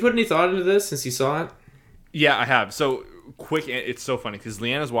 have you put any thought into this since you saw it? Yeah, I have. So, quick, it's so funny because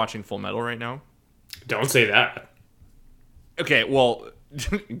Leanna's watching Full Metal right now. Don't say that. Okay, well,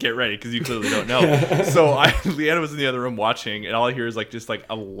 get ready because you clearly don't know. So Leanna was in the other room watching, and all I hear is like a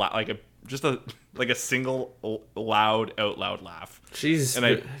single loud out loud laugh. She's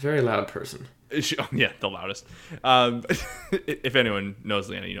a very loud person. Yeah, the loudest. If anyone knows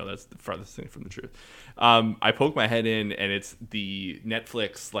Leanna, that's the farthest thing from the truth. I poke my head in, and it's the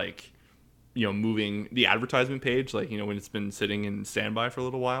Netflix moving the advertisement page, when it's been sitting in standby for a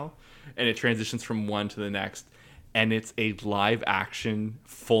little while, and it transitions from one to the next, and it's a live action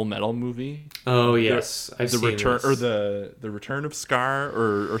Full Metal movie. Oh yes, I've seen return this. Or the return of Scar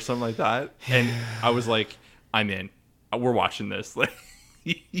or something like that. And I was like, I'm in. We're watching this.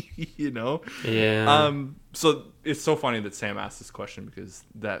 Yeah. So it's so funny that Sam asked this question because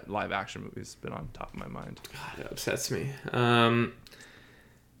that live action movie has been on top of my mind. God, it upsets me.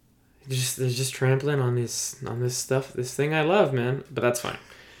 They're just trampling on this stuff, this thing I love, man. But that's fine.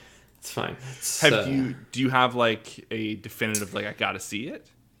 It's fine. Do you have like a definitive I gotta see it?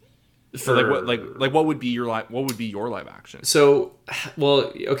 For what would be your live action? So,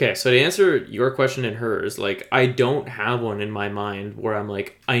 well, okay. So to answer your question and hers, I don't have one in my mind where I'm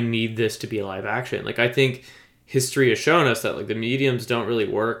like, I need this to be a live action. I think history has shown us that the mediums don't really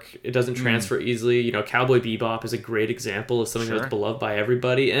work. It doesn't transfer easily. Cowboy Bebop is a great example of something that was beloved by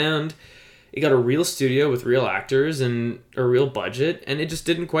everybody, and it got a real studio with real actors and a real budget, and it just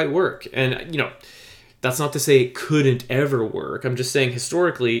didn't quite work. And that's not to say it couldn't ever work. I'm just saying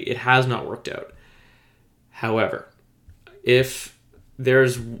historically it has not worked out. However, if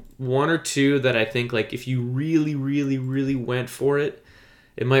there's one or two that I think if you really, really, really went for it,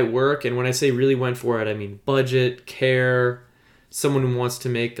 it might work. And when I say really went for it, I mean budget, care, someone who wants to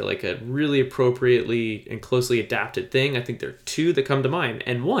make a really appropriately and closely adapted thing. I think there are two that come to mind,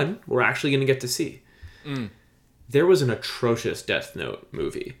 and one we're actually going to get to see. There was an atrocious Death Note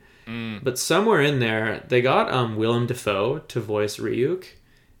movie, but somewhere in there they got Willem Dafoe to voice Ryuk,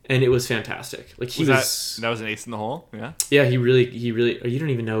 and it was fantastic. That was an ace in the hole. Yeah, he really. You don't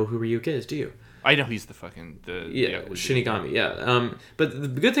even know who Ryuk is, do you? I know he's the fucking Shinigami. Yeah. But the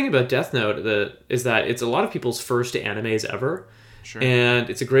good thing about Death Note is that it's a lot of people's first animes ever. Sure. And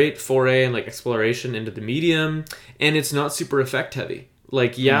it's a great foray and like exploration into the medium, and it's not super effect heavy.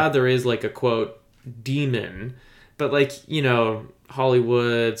 Like, there is like a quote demon, but like,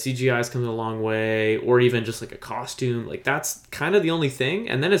 Hollywood CGI's coming a long way, or even just like a costume. Like, that's kind of the only thing,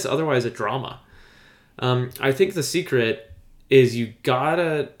 and then it's otherwise a drama. I think the secret is you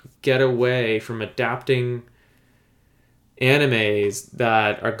gotta get away from adapting animes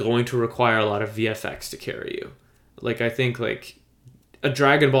that are going to require a lot of VFX to carry you. Like, I think like a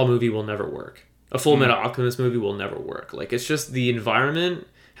Dragon Ball movie will never work. A Full Metal Alchemist movie will never work. Like, it's just the environment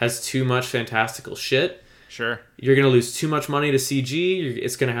has too much fantastical shit. Sure. You're going to lose too much money to CG.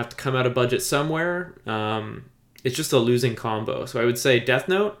 It's going to have to come out of budget somewhere. It's just a losing combo. So I would say Death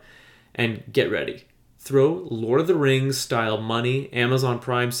Note, and get ready. Throw Lord of the Rings style money, Amazon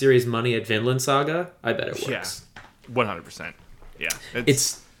Prime series money at Vinland Saga. I bet it works. Yeah, 100%. Yeah.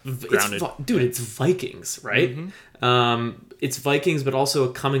 It's Vikings, right? Mm-hmm. It's Vikings, but also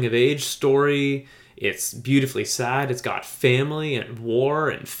a coming of age story. It's beautifully sad. It's got family and war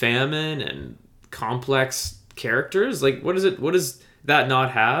and famine and complex characters. Like, what does that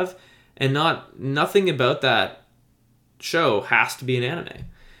not have? And nothing about that show has to be an anime.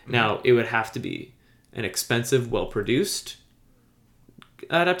 Mm-hmm. Now, it would have to be an expensive, well-produced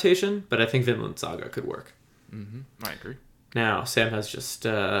adaptation, but I think Vinland Saga could work. Mm-hmm. I agree. Now, Sam has just,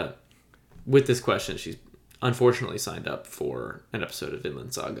 with this question, she's unfortunately signed up for an episode of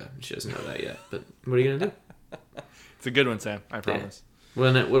Vinland Saga. She doesn't know that yet, but what are you going to do? It's a good one, Sam. I promise.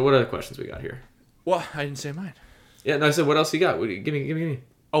 Yeah. Well, what other questions we got here? Well, I didn't say mine. Yeah, no, I said, what else you got? Give me.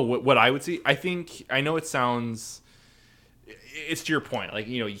 Oh, what I would see? I know it sounds... It's to your point. Like,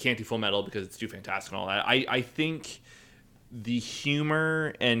 you can't do Full Metal because it's too fantastic and all that. I think the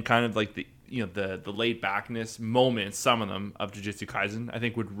humor and kind of like the laid backness moments, some of them, of Jujutsu Kaisen, I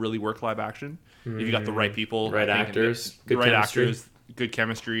think would really work live action. If you got the right people, right actors, good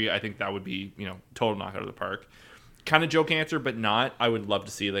chemistry, I think that would be, total knockout of the park. Kind of joke answer, but not. I would love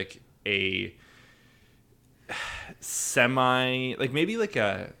to see like a semi, like maybe like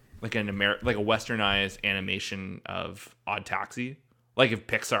a westernized animation of Odd Taxi. Like if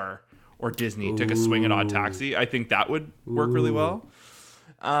Pixar or Disney took a swing at Odd Taxi, I think that would work really well.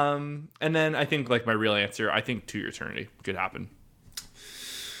 And then I think like my real answer, I think To Your Eternity could happen.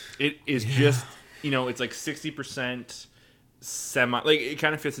 It is just, it's like 60% semi, like it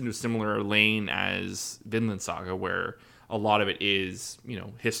kind of fits into a similar lane as Vinland Saga, where a lot of it is,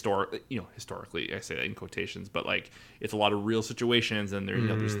 historically, I say that in quotations, but like it's a lot of real situations, and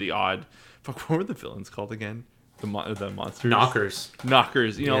there's the odd, what were the villains called again? The monsters,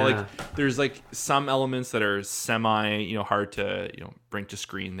 knockers. Like there's like some elements that are semi, hard to bring to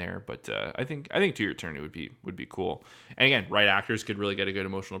screen there, but I think To Your Eternity would be cool. And again, right actors could really get a good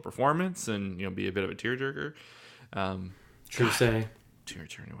emotional performance and be a bit of a tearjerker. True say. To Your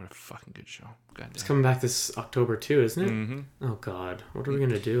Eternity, what a fucking good show. It's coming back this October too, isn't it? Mm-hmm. Oh God, what are we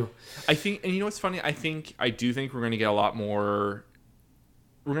gonna do? I think, and what's funny? I do think we're gonna get a lot more.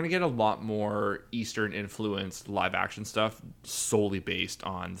 We're going to get a lot more Eastern influenced live action stuff solely based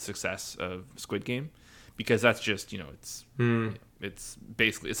on the success of Squid Game, because that's just, it's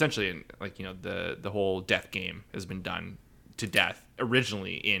basically essentially like, the whole death game has been done to death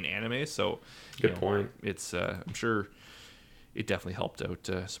originally in anime. So good point. It's, I'm sure it definitely helped out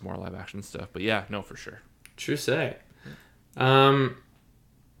some more live action stuff, but yeah, no, for sure. True say.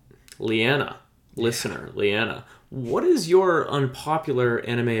 Liana, what is your unpopular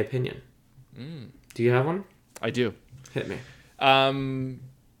anime opinion? Do you have one? I do. Hit me. The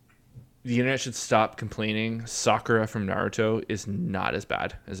internet should stop complaining. Sakura from Naruto is not as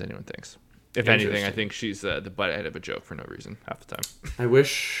bad as anyone thinks. If anything, I think she's the butt end of a joke for no reason half the time. I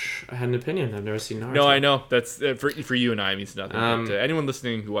wish I had an opinion. I've never seen Naruto. No, I know. That's for you and I, it means nothing. But, anyone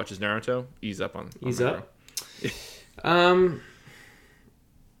listening who watches Naruto, ease up on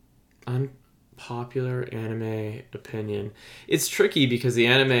Unpopular anime opinion. It's tricky because the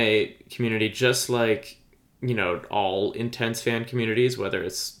anime community, just like all intense fan communities, whether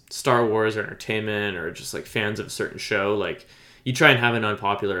it's Star Wars or entertainment or just like fans of a certain show, like you try and have an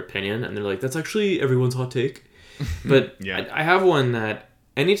unpopular opinion and they're like, that's actually everyone's hot take. But yeah. I have one that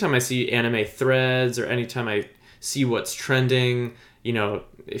anytime I see anime threads or anytime I see what's trending,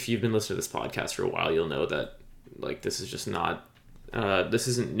 if you've been listening to this podcast for a while, you'll know that like this is just not this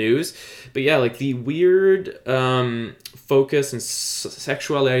isn't news. But yeah, like the weird focus and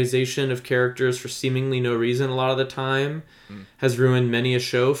sexualization of characters for seemingly no reason a lot of the time has ruined many a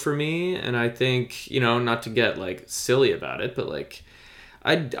show for me. And I think, not to get like silly about it, but like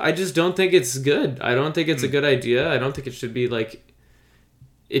I just don't think it's good. I don't think it's a good idea. I don't think it should be like...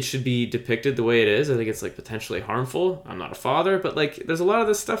 It should be depicted the way it is. I think it's like potentially harmful. I'm not a father, but like there's a lot of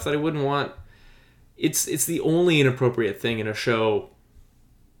this stuff that I wouldn't want. It's the only inappropriate thing in a show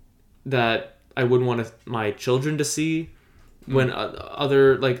that I wouldn't want my children to see. When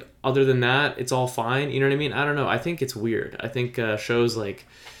other than that, it's all fine. You know what I mean? I don't know. I think it's weird. I think shows like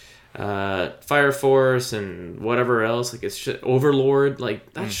Fire Force and whatever else, like it's Overlord,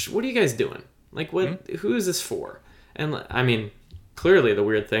 like that's what are you guys doing? Like what? Who is this for? And I mean, clearly the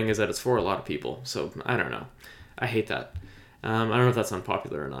weird thing is that it's for a lot of people. So I don't know. I hate that. I don't know if that's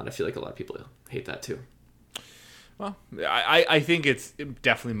unpopular or not. I feel like a lot of people hate that too. Well, I think it's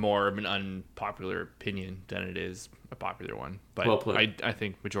definitely more of an unpopular opinion than it is a popular one. But well put. I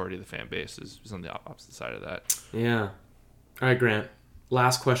think majority of the fan base is on the opposite side of that. Yeah. All right, Grant.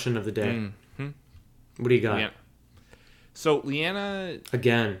 Last question of the day. Mm-hmm. What do you got? Leanna. So, Leanna...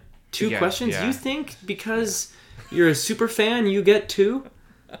 Again. Two questions? Yeah. You think because you're a super fan, you get two?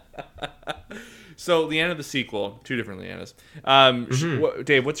 So, Leanna the sequel. Two different Leannas.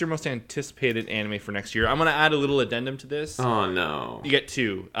 Dave, what's your most anticipated anime for next year? I'm going to add a little addendum to this. Oh, no. You get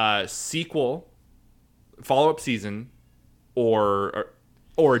two. Sequel, follow-up season, or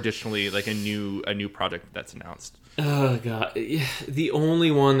additionally, like a new project that's announced. Oh god, the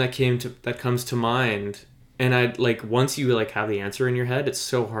only one that comes to mind, and I like once you like have the answer in your head, it's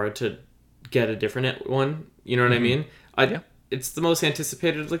so hard to get a different one. You know what I mean? It's the most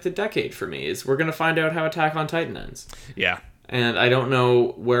anticipated of like the decade for me. Is we're gonna find out how Attack on Titan ends. Yeah, and I don't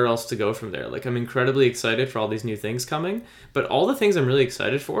know where else to go from there. Like I'm incredibly excited for all these new things coming, but all the things I'm really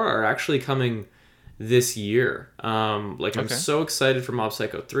excited for are actually coming this year. I'm so excited for Mob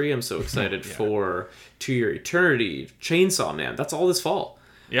Psycho 3. I'm so excited for To Your Eternity, Chainsaw Man. That's all this fall.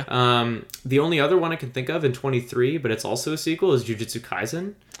 Yeah. The only other one I can think of in 23, but it's also a sequel, is Jujutsu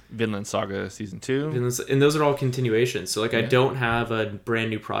Kaisen. Vinland Saga Season 2. And those are all continuations. So I don't have a brand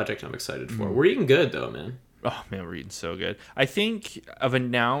new project I'm excited for. We're eating good though, man. Oh man, we're eating so good. I think of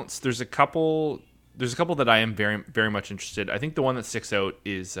announced, there's a couple that I am very, very much interested. I think the one that sticks out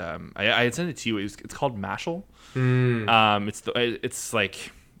is I had sent it to you. It's called Mashal. It's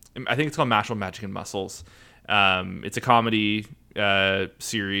like I think it's called Mashal Magic and Muscles. It's a comedy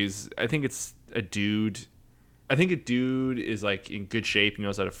series. I think it's a dude. I think a dude is like in good shape. He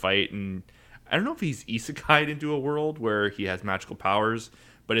knows how to fight, and I don't know if he's isekai'd into a world where he has magical powers,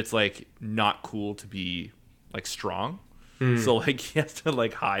 but it's like not cool to be like strong. So like he has to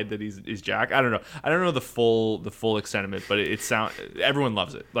like hide that he's Jack. I don't know. I don't know the full extent of it, but everyone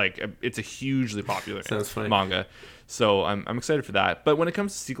loves it. Like it's a hugely popular manga. So I'm excited for that. But when it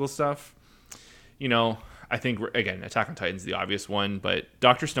comes to sequel stuff, I think again Attack on Titan's the obvious one, but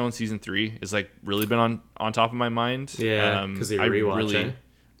Dr. Stone season 3 is like really been on top of my mind. Yeah, because you're rewatching.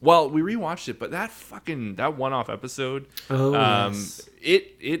 Well, we rewatched it, but that one-off episode, yes.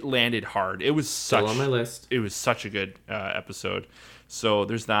 it landed hard. It was still on my list. It was such a good episode. So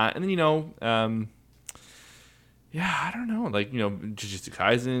there's that, and then I don't know, like Jujutsu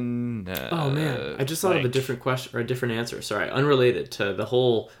Kaisen. Oh man, I just thought of a different question or a different answer. Sorry, unrelated to the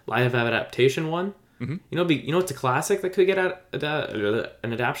whole live adaptation one. Mm-hmm. What's a classic that could get an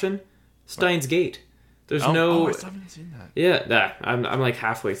adaptation? Steins Gate. There's no. I still haven't seen that. Yeah, I'm like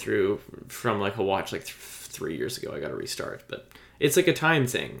halfway through from like a watch like 3 years ago. I got to restart, but it's like a time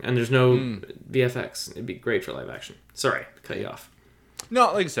thing, and there's no VFX. It'd be great for live action. Sorry, cut you off.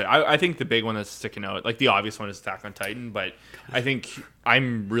 No, like I said, I think the big one that's sticking out, like the obvious one, is Attack on Titan. But I think I've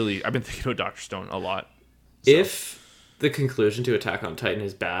been thinking about Dr. Stone a lot. So. If the conclusion to Attack on Titan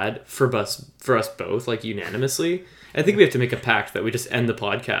is bad for us both, like unanimously, I think we have to make a pact that we just end the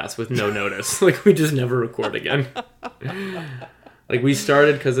podcast with no notice. Like we just never record again. Like we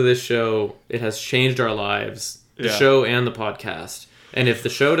started because of this show. It has changed our lives, the show and the podcast. And if the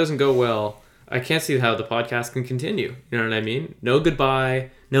show doesn't go well, I can't see how the podcast can continue. You know what I mean? No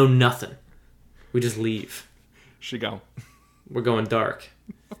goodbye, no nothing. We just leave. Should go. We're going dark.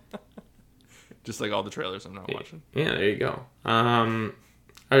 Just like all the trailers I'm not watching. Yeah, there you go.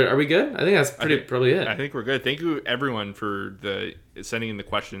 Are we good? I think that's probably it. I think we're good. Thank you, everyone, for sending in the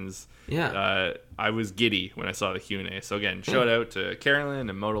questions. Yeah. I was giddy when I saw the Q&A. So, again, shout out to Carolyn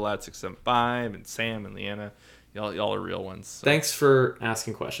and Motolat675 and Sam and Leanna. Y'all are real ones. So. Thanks for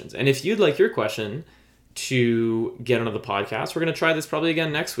asking questions. And if you'd like your question to get onto the podcast, we're going to try this probably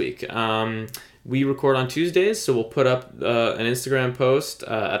again next week. We record on Tuesdays, so we'll put up an Instagram post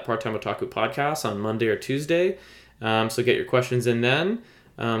at Part-Time Otaku Podcast on Monday or Tuesday. So get your questions in then.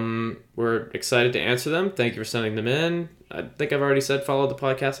 We're excited to answer them. Thank you for sending them in. I think I've already said follow the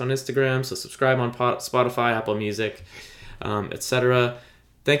podcast on Instagram, so subscribe on Spotify, Apple Music, etc.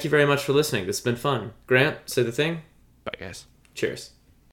 Thank you very much for listening. This has been fun. Grant, say the thing. Bye, guys. Cheers.